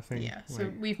window or anything. Yeah. So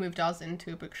like, we've moved ours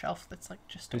into a bookshelf that's like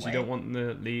just away. Because you don't want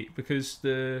the leaf, because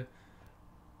the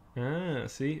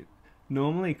see,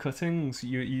 normally cuttings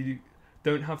you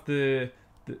don't have you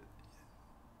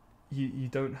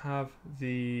don't have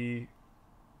the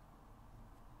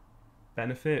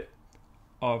benefit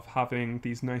of having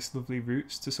these nice lovely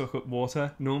roots to soak up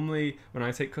water. Normally when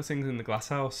I take cuttings in the glass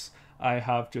house, I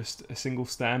have just a single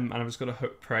stem and I've just got to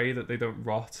pray that they don't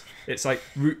rot. It's like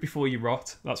root before you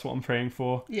rot. That's what I'm praying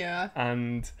for. Yeah.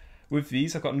 And with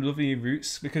these I've got lovely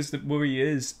roots, because the worry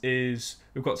is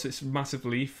we've got this massive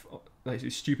leaf, like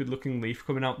this stupid looking leaf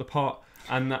coming out the pot,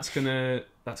 and that's gonna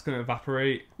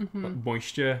evaporate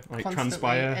moisture, like constantly.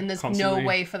 Transpire, and there's constantly. no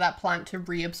way for that plant to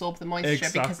reabsorb the moisture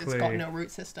because it's got no root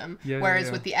system.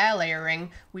 Whereas with the air layering,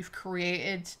 we've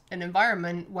created an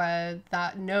environment where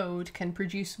that node can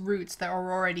produce roots that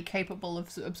are already capable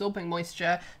of absorbing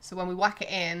moisture, so when we whack it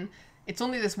in, it's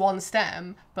only this one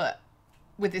stem but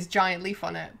with this giant leaf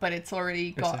on it, but it's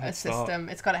already got a system.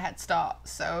 It's got a head start.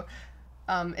 So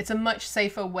it's a much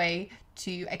safer way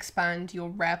to expand your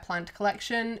rare plant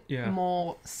collection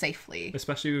more safely.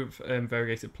 Especially with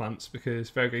variegated plants, because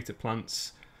variegated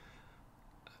plants...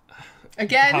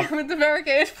 Again, with the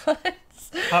variegated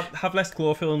plants. have less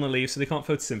chlorophyll in the leaves, so they can't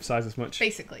photosynthesize as much.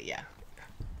 Basically, yeah.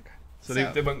 Okay. So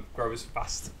they won't grow as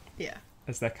fast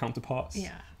as their counterparts.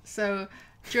 Yeah. So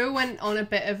Joe went on a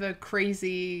bit of a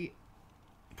crazy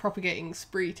propagating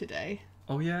spree today.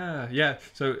 Oh yeah.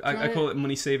 So I call it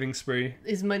money saving spree.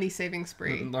 Is money saving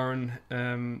spree. Lauren,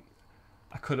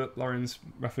 I cut up Lauren's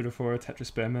Rhaphidophora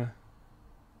tetrasperma.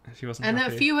 She wasn't happy.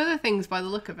 And a few other things by the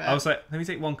look of it. I was like, let me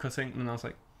take 1 cutting, and then I was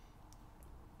like,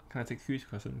 can I take 2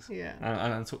 cuttings? Yeah.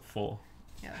 And I took 4.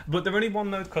 Yeah. But they're only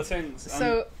 1 node cuttings.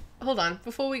 So hold on.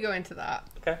 Before we go into that,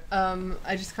 Okay.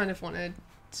 I just kind of want to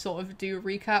sort of do a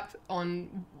recap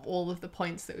on all of the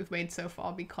points that we've made so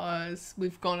far, because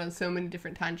we've gone on so many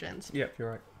different tangents. Yep,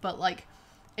 you're right. But like,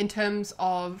 in terms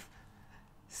of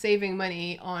saving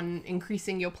money on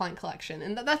increasing your plant collection,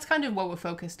 and that's kind of what we're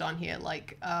focused on here,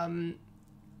 like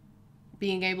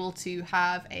being able to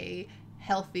have a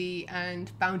healthy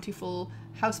and bountiful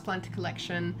houseplant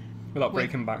collection Without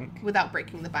breaking bank. without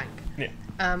breaking the bank. Yeah.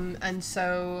 And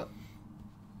so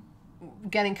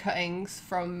getting cuttings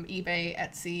from eBay,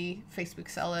 Etsy, Facebook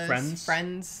sellers,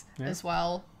 friends Yeah. as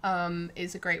well,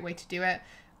 is a great way to do it.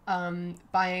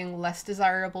 Buying less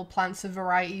desirable plants of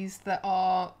varieties that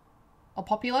are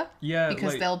popular,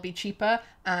 because they'll be cheaper,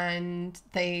 and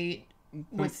they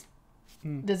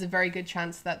there's a very good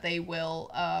chance that they will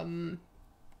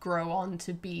grow on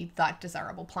to be that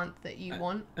desirable plant that you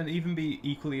want, and even be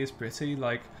equally as pretty.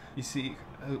 Like, you see,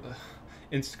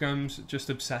 Instagram's just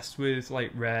obsessed with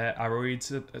like rare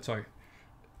aroids.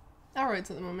 Aroids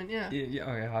at the moment. Yeah.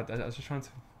 Oh yeah. I was just trying to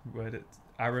word it.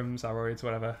 Aroids,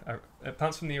 whatever.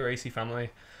 Plants from the Araceae family,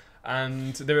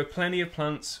 and there are plenty of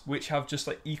plants which have just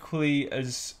like equally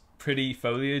as pretty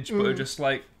foliage, but are just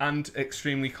like, and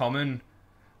extremely common,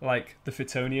 like the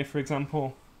Fittonia, for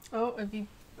example. Oh, have you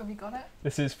got it?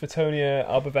 This is Fittonia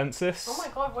albivensis. Oh my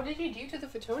god, what did you do to the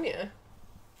Fittonia?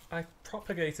 I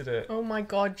propagated it. Oh my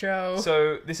god, Joe.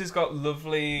 So this has got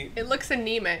lovely... It looks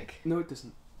anemic. No, it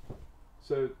doesn't.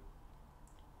 So...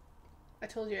 I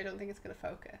told you I don't think it's going to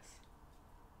focus.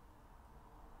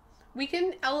 We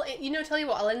can... tell you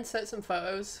what, I'll insert some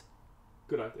photos.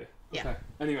 Good idea. Yeah. Okay.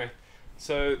 Anyway,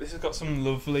 so this has got some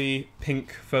lovely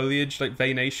pink foliage, like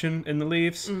veination in the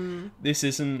leaves. This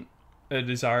isn't a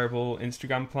desirable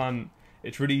Instagram plant.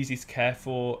 It's really easy to care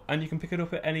for, and you can pick it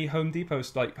up at any Home Depot,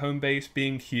 like Homebase,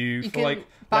 B&Q, for like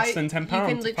less than £10, You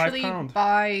can literally £5.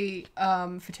 buy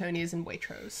Fittonias in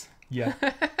Waitrose. Yeah.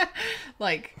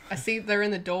 Like, I see they're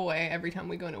in the doorway every time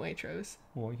we go into Waitrose.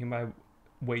 Or you can buy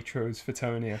Waitrose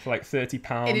Fittonia for like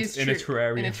 £30 It is in a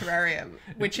terrarium. In a terrarium,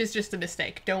 which is just a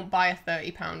mistake. Don't buy a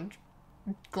 £30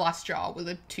 glass jar with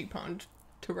a £2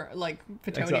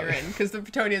 Fittonia in, because the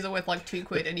Fittonias are worth like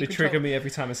 £2, and they trigger me every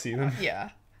time I see them. Yeah.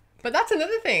 But that's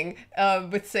another thing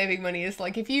with saving money, is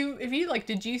like if you like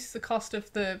deduce the cost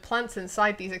of the plants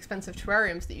inside these expensive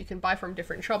terrariums that you can buy from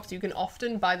different shops, you can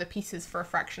often buy the pieces for a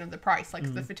fraction of the price.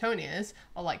 Like the Fittonias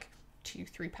are like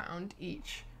 £2-3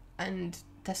 each, and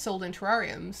they're sold in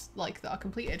terrariums like that are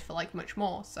completed for like much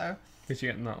more. So because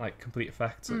you're getting that like complete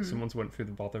effect, like someone's went through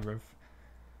the bother of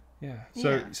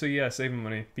So yeah, saving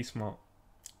money, be smart.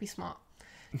 Be smart.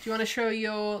 Do you want to show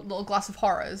your little glass of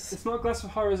horrors? It's not a glass of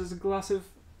horrors, it's a glass of...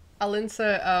 I'll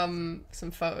insert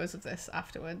some photos of this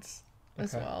afterwards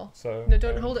as well. So no,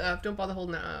 don't hold it up. Don't bother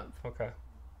holding it up. Okay.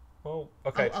 Well,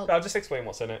 okay. I'll just explain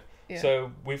what's in it. Yeah.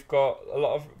 So we've got a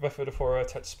lot of Rhaphidophora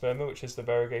tetrasperma, which is the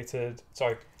variegated...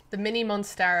 Sorry. The mini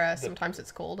monstera, sometimes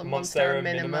it's called. A monstera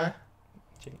minima.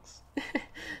 Jinx.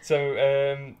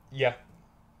 So, yeah.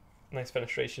 Nice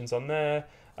fenestrations on there.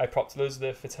 I propped loads of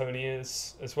the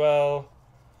Fittonias as well.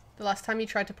 The last time you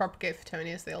tried to propagate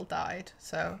Fittonias, they all died.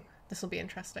 So this will be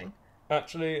interesting.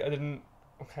 Actually, I didn't...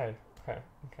 Okay.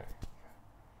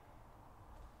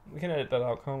 We can edit that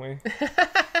out, can't we?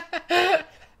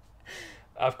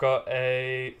 I've got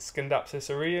a Scindapsus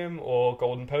aureum or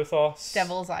golden pothos.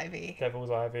 Devil's ivy,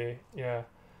 yeah.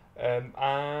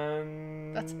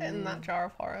 And... That's it in that jar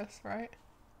of horrors, right?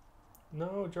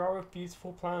 No, jar of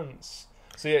beautiful plants.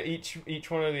 So yeah, each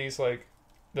one of these, like,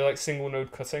 they're like single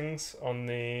node cuttings on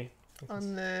the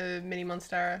mini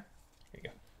monstera. There you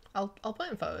go. I'll put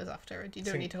in photos after. You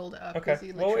don't need to hold it up.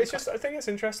 Okay. Well, it's just, I think it's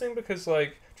interesting because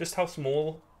like just how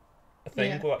small a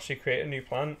thing will actually create a new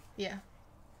plant. Yeah.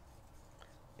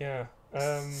 Yeah.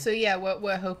 So yeah, what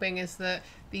we're hoping is that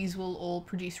these will all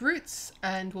produce roots,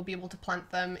 and we'll be able to plant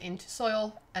them into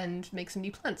soil and make some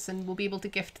new plants, and we'll be able to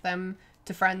gift them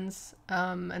to friends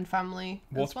and family.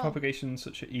 Water propagation is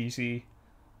such an easy,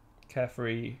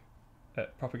 carefree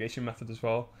propagation method as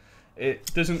well.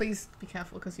 It doesn't. Please be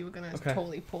careful, because you were going to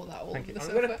totally pour that all over the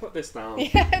sofa. I'm going to put this down.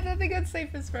 Yeah, I don't think it's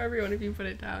safest for everyone if you put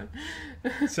it down.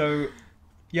 So,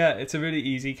 yeah, it's a really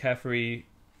easy, carefree,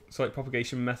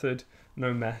 propagation method.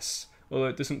 No mess. Although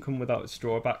it doesn't come without its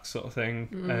drawbacks, sort of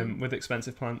thing. With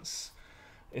expensive plants,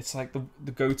 it's like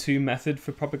the go-to method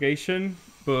for propagation.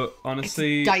 But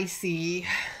honestly, it's dicey.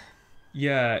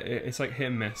 Yeah, it's like hit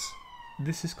and miss.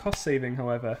 This is cost saving,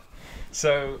 however.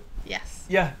 So yes,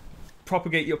 yeah.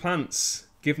 Propagate your plants,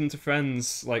 give them to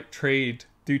friends, like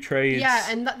do trades. Yeah,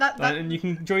 and that and you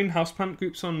can join houseplant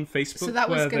groups on Facebook. So that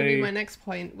was going to be my next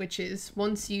point, which is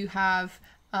once you have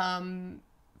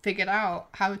figured out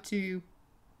how to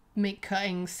make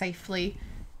cuttings safely,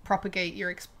 propagate your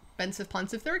expensive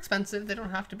plants. If they're expensive, they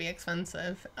don't have to be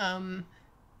expensive.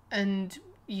 And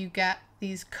you get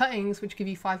these cuttings which give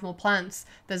you 5 more plants.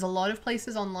 There's a lot of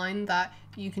places online that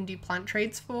you can do plant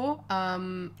trades for,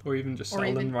 or even just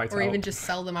sell them right out. Or even just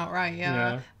sell them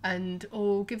outright, and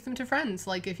or give them to friends.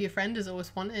 Like if your friend has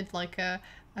always wanted like a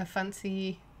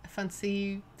fancy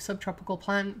subtropical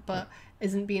plant, but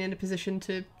isn't being in a position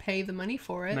to pay the money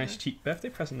for it. Nice cheap birthday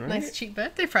present, right? Nice cheap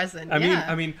birthday present.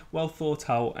 I mean, well thought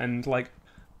out and like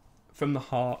from the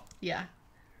heart. Yeah,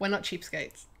 we're not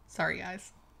cheapskates. Sorry,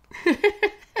 guys.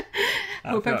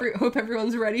 Hope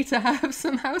everyone's ready to have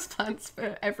some houseplants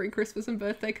for every Christmas and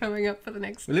birthday coming up for the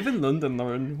next. We live in London,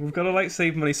 Lauren. We've got to like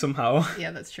save money somehow.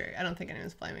 Yeah, that's true. I don't think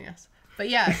anyone's blaming us. But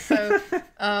yeah, so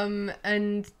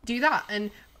and do that.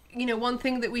 And you know, one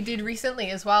thing that we did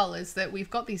recently as well is that we've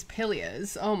got these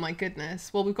pilliers. Oh my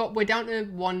goodness. Well, we're down to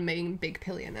one main big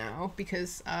pillier now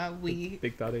because the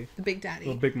big daddy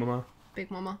or big mama,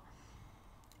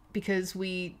 because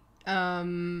we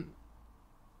have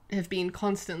been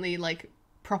constantly like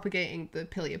propagating the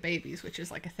pillier babies, which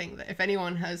is like a thing that if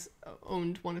anyone has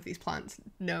owned one of these plants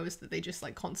knows that they just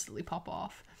like constantly pop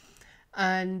off.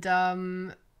 And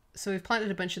so we've planted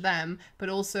a bunch of them, but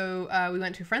also we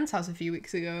went to a friend's house a few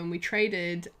weeks ago and we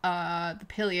traded the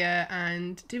pillier.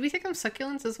 And did we take them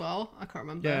succulents as well? I can't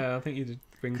remember. Yeah, I think you did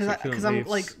bring succulent because I'm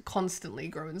like constantly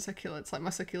growing succulents. Like my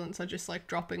succulents are just like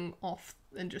dropping off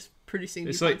and just producing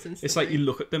new plants instantly. It's like you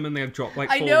look at them and they drop like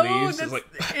 4 leaves. It's like...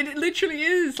 it literally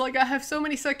is. Like I have so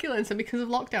many succulents and because of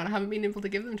lockdown I haven't been able to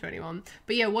give them to anyone.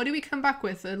 But yeah, what do we come back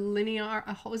with? Was it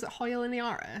Hoya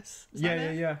linearis?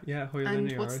 Yeah, Hoya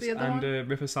linearis. What's the other one? And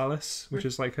Riphosalis, which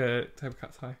is like a type of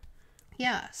cacti.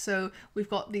 Yeah, so we've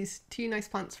got these 2 nice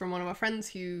plants from one of our friends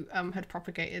who had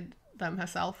propagated them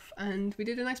herself, and we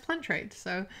did a nice plant trade.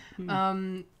 So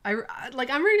I'm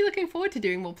really looking forward to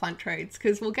doing more plant trades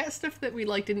because we'll get stuff that we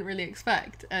like didn't really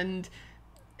expect, and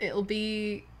it'll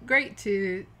be great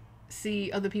to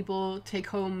see other people take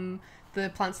home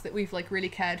the plants that we've like really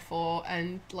cared for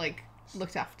and like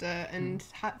looked after and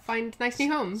find nice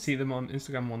new homes. See them on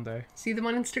Instagram one day.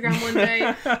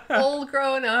 All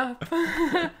grown up.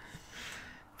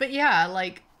 But yeah,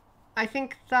 like I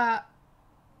think that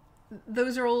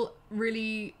those are all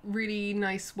really, really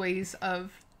nice ways of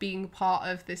being part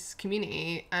of this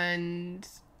community and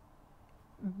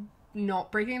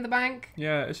not breaking the bank.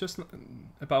 Yeah, it's just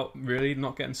about really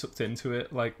not getting sucked into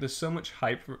it. Like, there's so much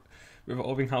hype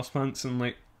revolving houseplants and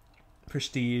like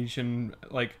prestige and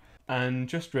like, and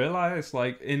just realize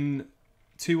like in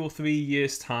 2 or 3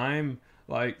 years time,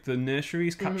 like the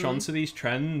nurseries catch on to these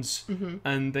trends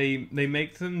and they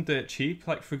make them dirt cheap.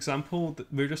 Like for example,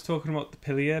 we were just talking about the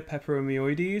Pilea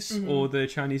peperomioides or the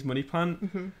Chinese money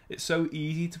plant. It's so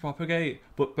easy to propagate,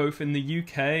 but both in the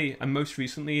UK and most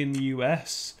recently in the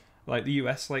US, like the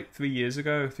US like 3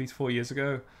 to 4 years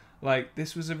ago, like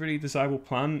this was a really desirable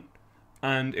plant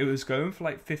and it was going for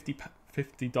like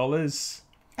 $50.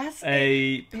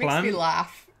 It makes me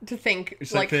laugh to think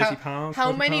it's like £30,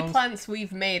 how many plants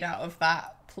we've made out of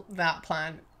that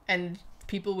plant, and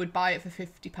people would buy it for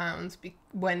 £50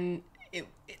 when it's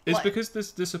like, because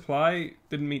the supply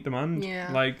didn't meet demand.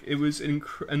 Yeah, like it was and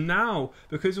now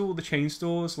because all the chain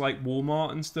stores like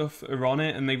Walmart and stuff are on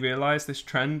it and they realize this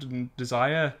trend and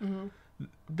desire,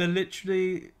 they're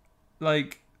literally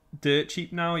like dirt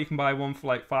cheap now. You can buy one for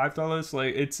like $5.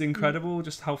 Like it's incredible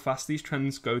just how fast these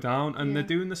trends go down, and they're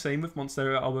doing the same with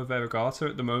Monstera alba variegata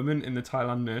at the moment in the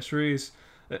Thailand nurseries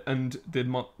and the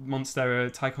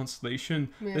Monstera Thai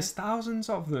constellation. There's thousands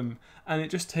of them, and it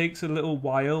just takes a little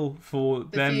while for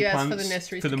them plants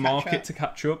for the market to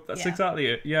catch up. That's exactly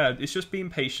it. Yeah, it's just being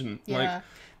patient. Like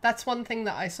that's one thing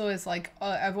that I saw is like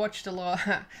I've watched a lot.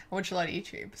 I watch a lot of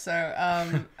YouTube,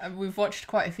 so we've watched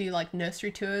quite a few like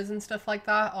nursery tours and stuff like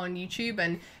that on YouTube,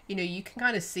 and you know you can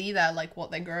kind of see there like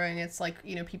what they're growing. It's like,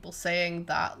 you know, people saying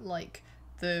that like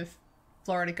the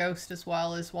Florida Ghost as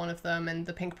well is one of them, and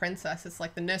the Pink Princess. It's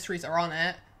like the nurseries are on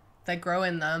it, they're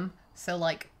growing them. So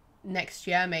like next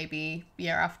year, maybe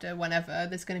year after, whenever,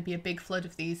 there's going to be a big flood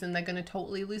of these, and they're going to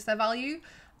totally lose their value.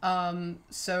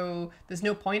 So there's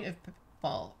no point of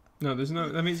no, there's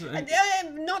no. I mean,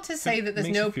 not to say that there's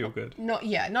no. You feel good. Not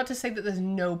to say that there's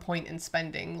no point in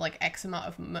spending like X amount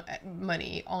of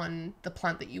money on the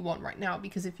plant that you want right now,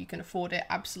 because if you can afford it,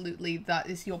 absolutely, that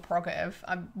is your prerogative.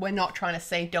 We're not trying to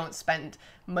say don't spend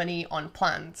money on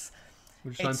plants.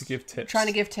 We're just trying to give tips. Trying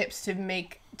to give tips to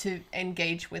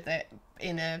engage with it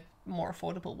in a more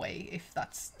affordable way, if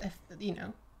that's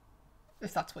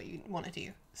what you want to do.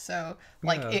 So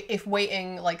like if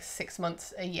waiting like 6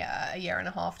 months, a year and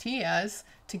a half, 2 years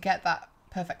to get that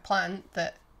perfect plant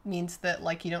that means that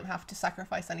like you don't have to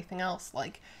sacrifice anything else.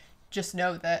 Like, just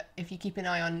know that if you keep an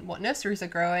eye on what nurseries are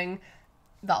growing,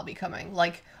 that'll be coming.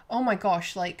 Like, oh my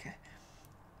gosh, like,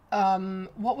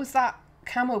 what was that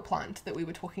camo plant that we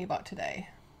were talking about today?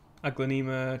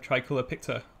 Aglaonema tricolor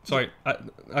picta. Sorry,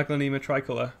 Aglaonema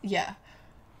tricolor. Yeah.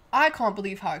 I can't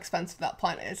believe how expensive that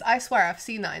plant is. I swear I've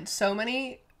seen that in so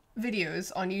many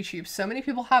videos on YouTube. So many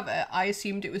people have it. I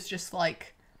assumed it was just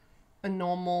like a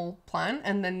normal plant,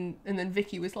 and then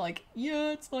Vicky was like,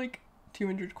 yeah, it's like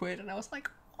 200 quid, and I was like,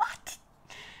 what?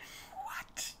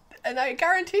 And I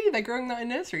guarantee they're growing that in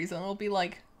nurseries, and it'll be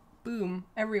like, boom,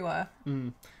 everywhere.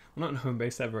 Well, not in home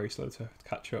base, they're very slow to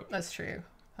catch up. That's true.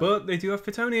 But they do have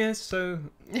petunias, so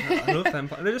I love them.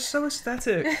 They're just so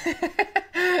aesthetic.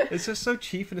 It's just so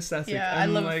cheap and aesthetic. Yeah,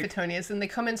 and I love petunias, and they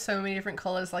come in so many different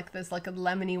colors. Like there's like a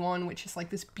lemony one, which is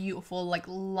like this beautiful like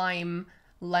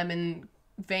lemon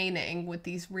veining with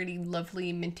these really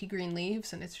lovely minty green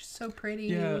leaves, and it's just so pretty.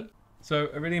 Yeah. So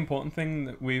a really important thing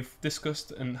that we've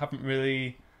discussed and haven't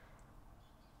really,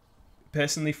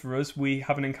 personally for us, we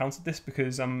haven't encountered this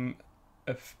because I'm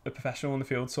a professional in the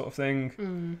field sort of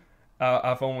thing.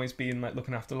 I've always been like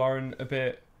looking after Lauren a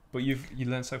bit, but you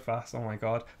learn so fast. Oh my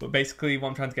god! But basically, what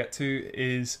I'm trying to get to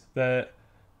is that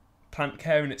plant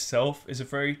care in itself is a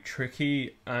very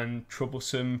tricky and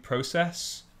troublesome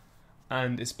process,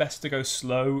 and it's best to go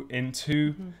slow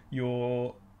into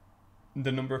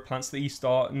the number of plants that you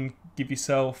start and give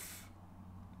yourself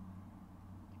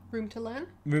room to learn.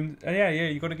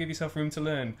 You got to give yourself room to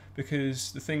learn,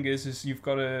 because the thing is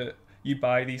you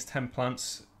buy these 10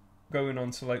 plants going on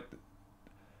to like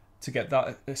to get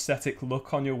that aesthetic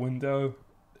look on your window,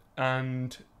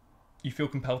 and you feel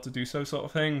compelled to do so, sort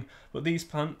of thing. But these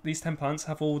 10 plants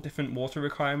have all different water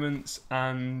requirements,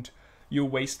 and you'll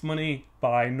waste money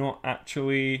by not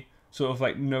actually sort of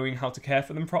like knowing how to care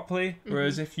for them properly.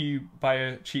 Whereas if you buy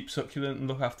a cheap succulent and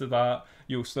look after that,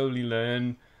 you'll slowly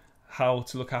learn how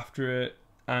to look after it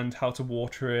and how to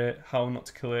water it, how not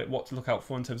to kill it, what to look out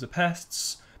for in terms of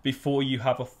pests, before you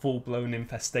have a full-blown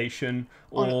infestation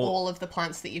on all of the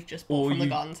plants that you've just bought from the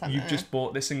garden centre. You've just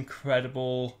bought this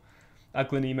incredible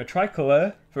Aglaonema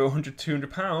tricolor for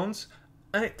 £100-200,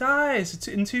 and it dies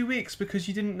in 2 weeks because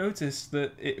you didn't notice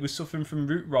that it was suffering from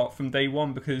root rot from day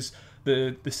one, because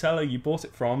the seller you bought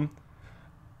it from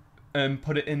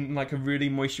put it in like a really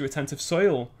moisture-retentive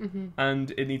soil,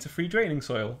 and it needs a free draining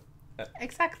soil.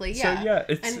 Exactly, yeah. So yeah,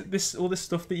 it's all this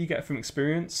stuff that you get from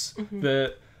experience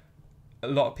that a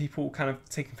lot of people kind of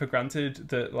taking for granted,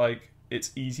 that like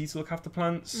it's easy to look after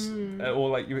plants, or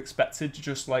like you're expected to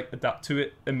just like adapt to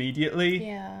it immediately.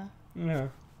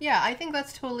 Yeah, I think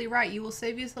that's totally right. You will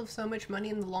save yourself so much money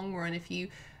in the long run if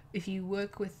you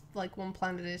work with like one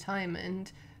plant at a time,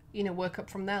 and you know, work up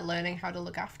from there, learning how to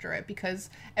look after it, because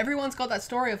everyone's got that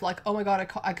story of like, oh my god,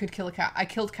 I could kill a cat. I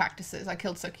killed cactuses, I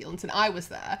killed succulents, and I was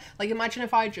there. Like, imagine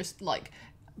if I just like,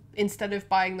 instead of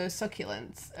buying those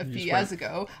succulents a few years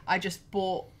ago, I just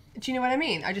bought, do you know what I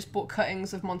mean? I just bought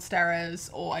cuttings of monsteras,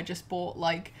 or I just bought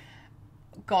like,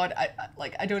 God,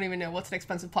 I don't even know what's an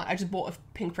expensive plant. I just bought a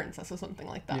pink princess or something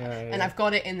like that. And I've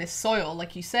got it in this soil,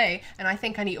 like you say, and I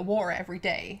think I need to water it every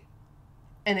day.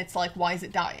 And it's like, why is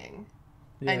it dying?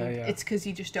 It's because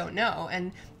you just don't know.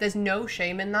 And there's no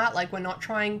shame in that. Like, we're not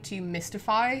trying to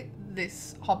mystify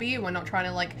this hobby. We're not trying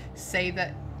to like say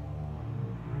that.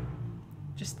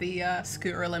 Just the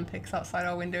scooter Olympics outside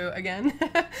our window again.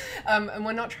 And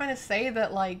we're not trying to say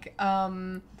that like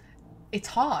it's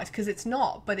hard, because it's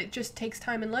not, but it just takes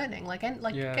time and learning, like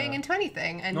getting into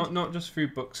anything, and not just through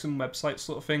books and websites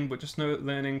sort of thing, but just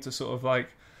learning to sort of like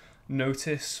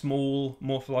notice small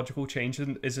morphological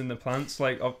changes in the plants.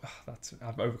 Like,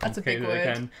 I've overcomplicated it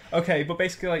again. Okay, but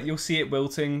basically, like, you'll see it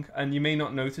wilting, and you may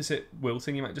not notice it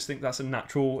wilting. You might just think that's a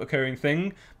natural occurring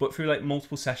thing. But through like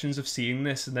multiple sessions of seeing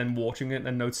this and then watering it and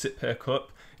then notice it per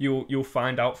cup, you'll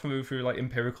find out through like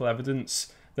empirical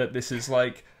evidence that this is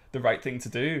like the right thing to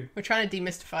do. We're trying to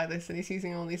demystify this, and he's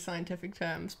using all these scientific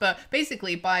terms. But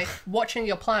basically, by watching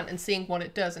your plant and seeing what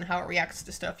it does and how it reacts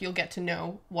to stuff, you'll get to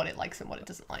know what it likes and what it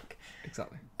doesn't like.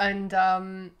 Exactly. And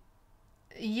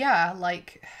yeah,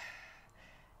 like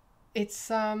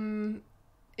it's it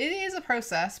is a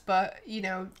process, but you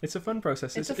know, it's a fun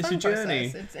process. It's a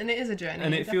journey. And it is a journey,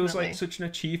 and it feels like such an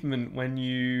achievement when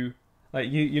you like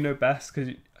you know best,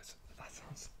 because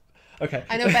okay.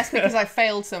 I know best because I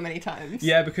failed so many times.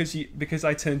 Yeah, because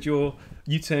I turned your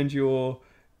your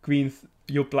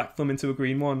black thumb into a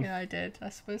green one. Yeah, I did. I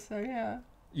suppose so. Yeah.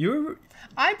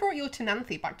 I brought your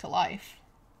Tenanthe back to life.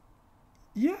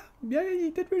 Yeah,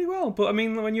 you did really well. But I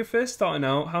mean, when you're first starting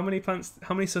out, how many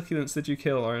succulents did you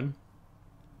kill, Lauren?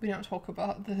 we don't talk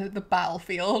about the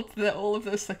battlefield that all of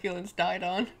those succulents died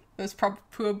on. Those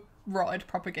poor rotted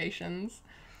propagations.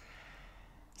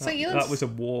 That was a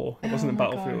war. It wasn't a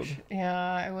battlefield. Gosh.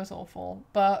 Yeah, it was awful.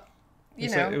 But you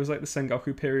know, it was like the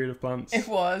Sengoku period of plants. It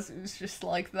was just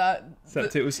like that.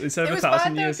 Except it was instead of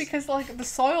 1,000 bad years. Though, because like the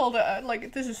soil that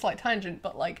like this is a slight tangent,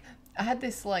 but like I had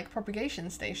this like propagation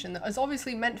station that was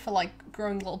obviously meant for like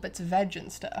growing little bits of veg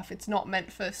and stuff. It's not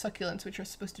meant for succulents, which are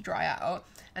supposed to dry out.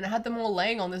 And I had them all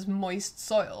laying on this moist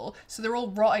soil, so they're all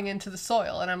rotting into the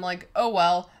soil. And I'm like, oh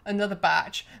well, another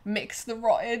batch. Mix the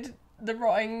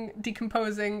rotting,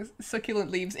 decomposing succulent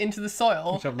leaves into the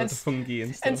soil, which have lots of fungi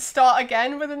and stuff, and start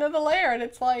again with another layer. And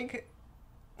it's like,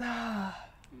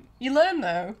 you learn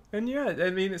though. And yeah,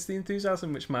 I mean, it's the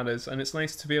enthusiasm which matters, and it's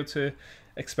nice to be able to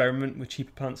experiment with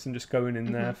cheaper plants and just going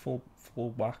in there full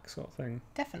whack sort of thing.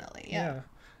 Definitely, yeah.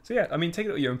 So yeah, I mean, take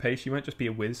it at your own pace. You might just be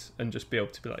a whiz and just be able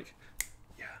to be like,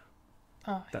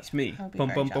 that's me.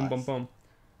 Bum bum bum bum bum.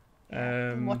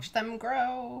 Watch them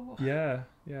grow. Yeah,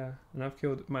 and I've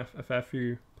killed a fair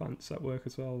few plants at work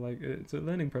as well. Like, it's a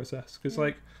learning process because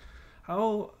like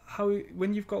how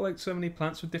when you've got like so many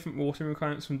plants with different watering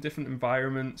requirements from different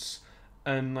environments,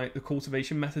 and like the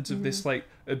cultivation methods of this like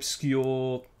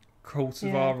obscure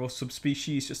cultivar or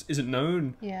subspecies just isn't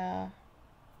known. Yeah.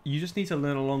 You just need to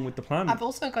learn along with the plant. I've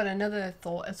also got another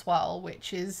thought as well,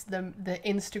 which is the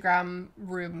Instagram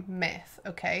room myth.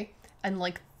 Okay. And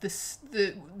like the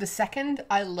second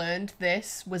I learned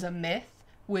this was a myth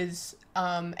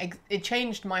it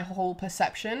changed my whole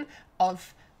perception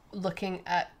of looking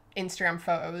at Instagram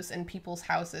photos and people's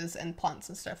houses and plants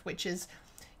and stuff, which is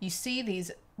you see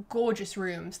these gorgeous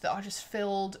rooms that are just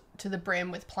filled to the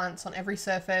brim with plants on every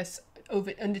surface,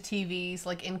 under TVs,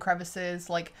 like in crevices,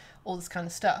 like all this kind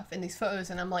of stuff in these photos.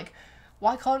 And I'm like,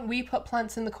 why can't we put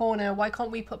plants in the corner? Why can't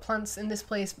we put plants in this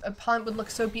place? A plant would look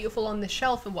so beautiful on this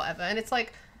shelf and whatever. And it's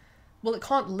like, well, it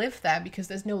can't live there because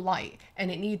there's no light,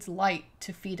 and it needs light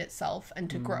to feed itself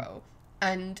and to grow.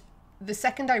 And the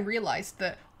second I realized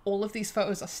that all of these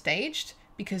photos are staged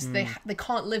because they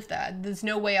can't live there. There's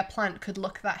no way a plant could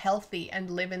look that healthy and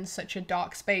live in such a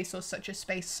dark space or such a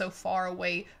space so far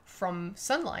away from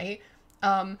sunlight.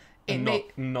 Not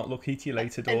look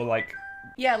etiolated or like...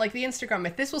 Yeah, like the Instagram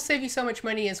myth. This will save you so much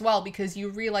money as well because you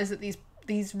realize that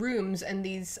these rooms and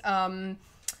these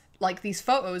these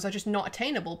photos are just not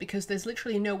attainable because there's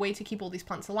literally no way to keep all these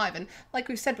plants alive. And like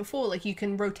we've said before, like you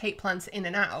can rotate plants in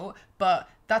and out, but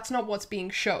that's not what's being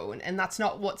shown and that's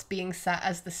not what's being set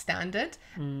as the standard.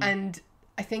 And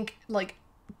I think like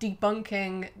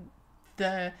debunking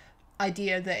the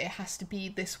idea that it has to be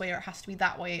this way or it has to be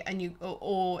that way and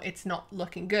or it's not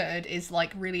looking good is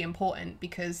like really important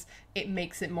because it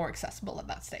makes it more accessible at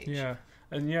that stage. Yeah.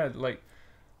 And yeah, like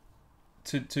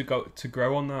to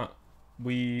grow on that,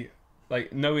 we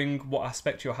like knowing what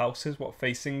aspect your house is, what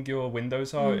facing your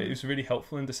windows are, it was really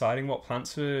helpful in deciding what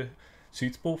plants are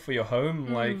suitable for your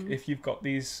home. Like if you've got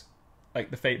these, like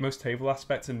the most favourable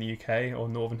aspect in the UK or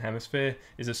Northern Hemisphere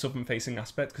is a southern facing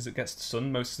aspect because it gets the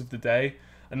sun most of the day,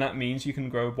 and that means you can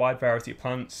grow a wide variety of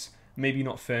plants, maybe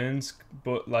not ferns,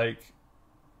 but like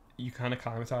you can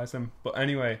acclimatise them. But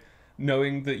anyway,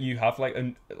 knowing that you have like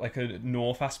a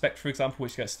north aspect, for example,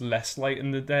 which gets less light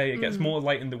in the day, it gets more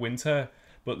light in the winter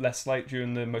but less light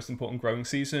during the most important growing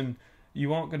season,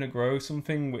 you aren't going to grow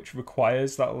something which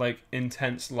requires that like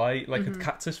intense light, like a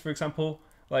cactus, for example.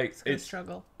 Like it's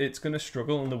going to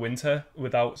struggle in the winter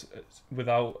without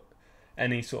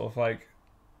any sort of like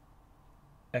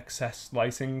excess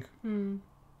lighting.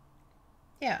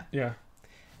 Yeah,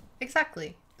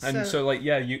 exactly. And so like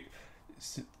the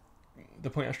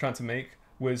point I was trying to make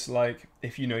was like,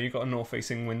 if you know you've got a north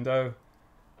facing window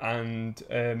and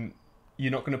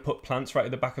you're not going to put plants right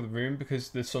at the back of the room because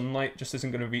the sunlight just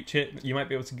isn't going to reach it, you might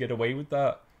be able to get away with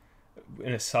that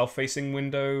in a south facing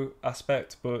window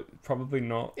aspect, but probably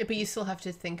not. But you still have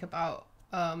to think about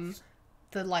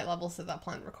the light levels that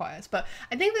plant requires. But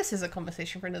I think this is a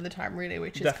conversation for another time, really,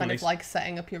 which is kind of like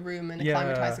setting up your room and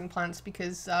acclimatizing plants,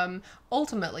 because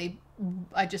ultimately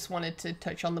I just wanted to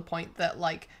touch on the point that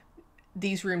like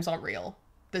these rooms aren't real.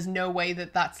 There's no way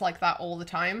that that's like that all the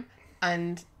time,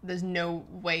 and there's no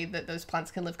way that those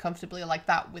plants can live comfortably like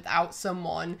that without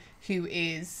someone who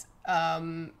is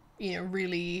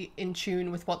really in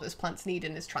tune with what those plants need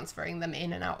and is transferring them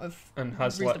in and out of and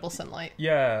has reasonable sunlight.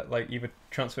 Yeah, like either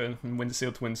transferring from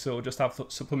windowsill to windowsill, just have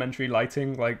supplementary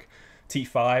lighting like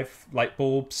T5 light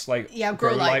bulbs, like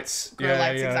grow lights. Grow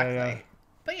lights, exactly. Yeah.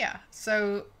 But yeah,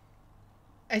 so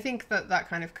I think that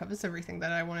kind of covers everything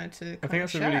that I wanted to I think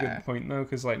that's share. A really good point though,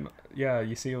 because like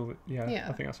you see all I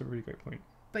think that's a really great point.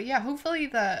 But yeah, hopefully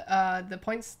the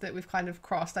points that we've kind of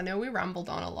crossed, I know we rambled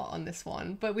on a lot on this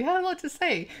one, but we had a lot to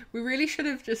say. We really should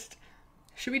have just,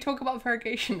 should we talk about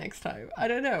variegation next time? I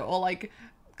don't know. Or like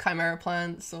chimera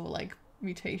plants or like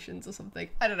mutations or something.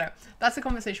 I don't know. That's a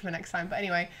conversation for next time. But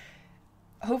anyway,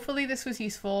 hopefully this was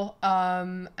useful,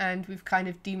 and we've kind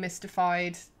of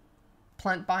demystified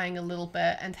plant buying a little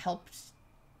bit and helped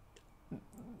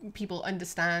people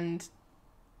understand,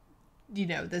 you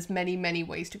know, there's many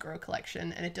ways to grow a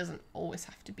collection, and it doesn't always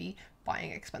have to be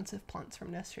buying expensive plants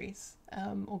from nurseries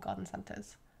or garden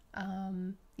centres.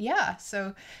 Yeah,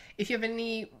 so if you have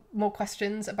any more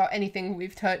questions about anything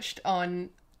we've touched on,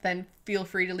 then feel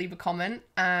free to leave a comment,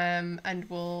 and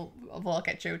I'll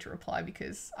get Joe to reply,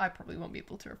 because I probably won't be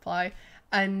able to reply.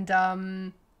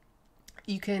 And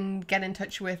you can get in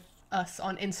touch with us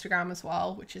on Instagram as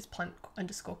well, which is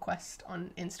plant_quest on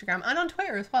Instagram, and on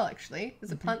Twitter as well, actually.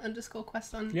 There's a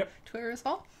plant_quest on Twitter as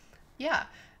well. Yeah.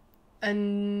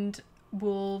 And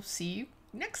we'll see you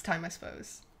next time, I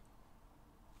suppose.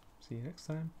 See you next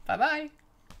time. Bye-bye.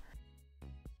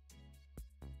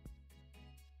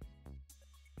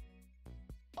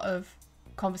 Of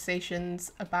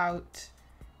conversations about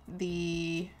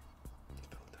the...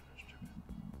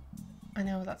 I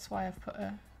know, that's why I've put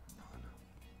a...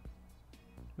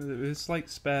 It's like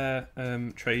spare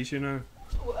trays, you know.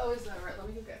 Oh, is that right? Let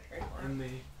me go get a tray for In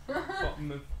it. the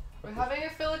bottom of... We're having a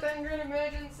philodendron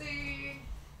emergency!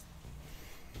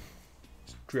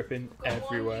 It's dripping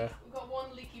everywhere. We've got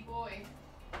one leaky boy.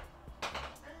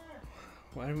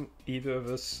 Why don't either of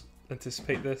us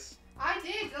anticipate this? I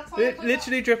did, that's why I put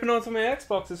literally dripping onto my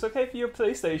Xbox. It's okay for your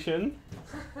PlayStation.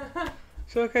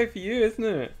 It's okay for you, isn't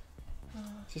it?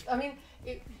 I mean,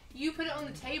 you put it on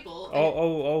the table.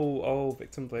 Oh,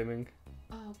 victim blaming.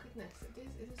 Oh goodness, it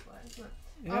is wet, isn't it?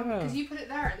 Yeah. Because you put it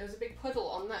there and there was a big puddle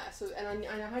on there, so and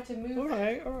I had to move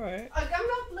it. All right. I'm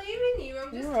not blaming you.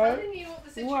 I'm just telling you what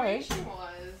the situation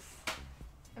was.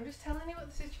 I'm just telling you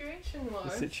what the situation was.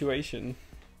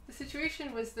 The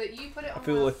situation was that you put it on. I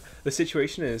feel like the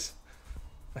situation is,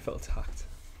 I felt attacked.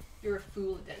 You're a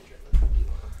philodendron. That's what you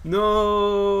are.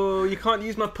 No, you can't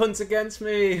use my puns against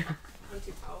me. I'm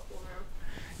too powerful now.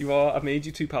 You are. I've made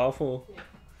you too powerful. Yeah.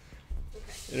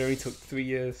 Okay. It only took 3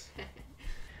 years.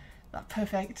 That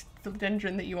perfect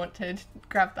philodendron that you wanted,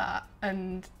 grab that,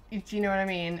 and do you know what I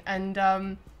mean? And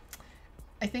I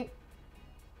think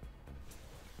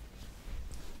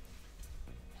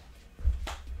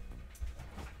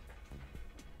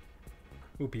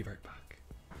we'll be right back.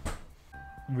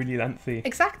 Really lengthy.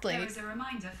 exactly. There is a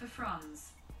reminder for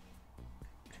fronds.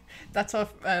 That's our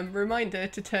reminder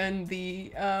to turn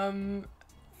the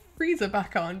freezer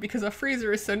back on, because our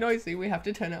freezer is so noisy we have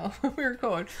to turn it off when we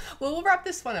record. Well, we'll wrap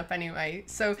this one up anyway.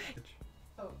 So,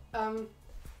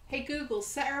 hey Google,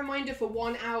 set a reminder for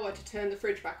 1 hour to turn the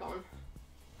fridge back on.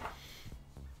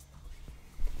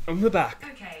 On the back.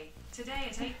 Okay, today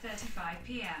at 8:35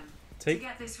 p.m. Take to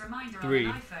get this reminder 3.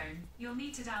 on an iPhone, you'll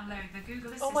need to download the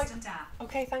Google Oh my- Assistant app.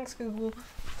 Okay, thanks Google.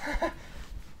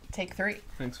 Take 3.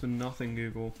 Thanks for nothing,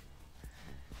 Google.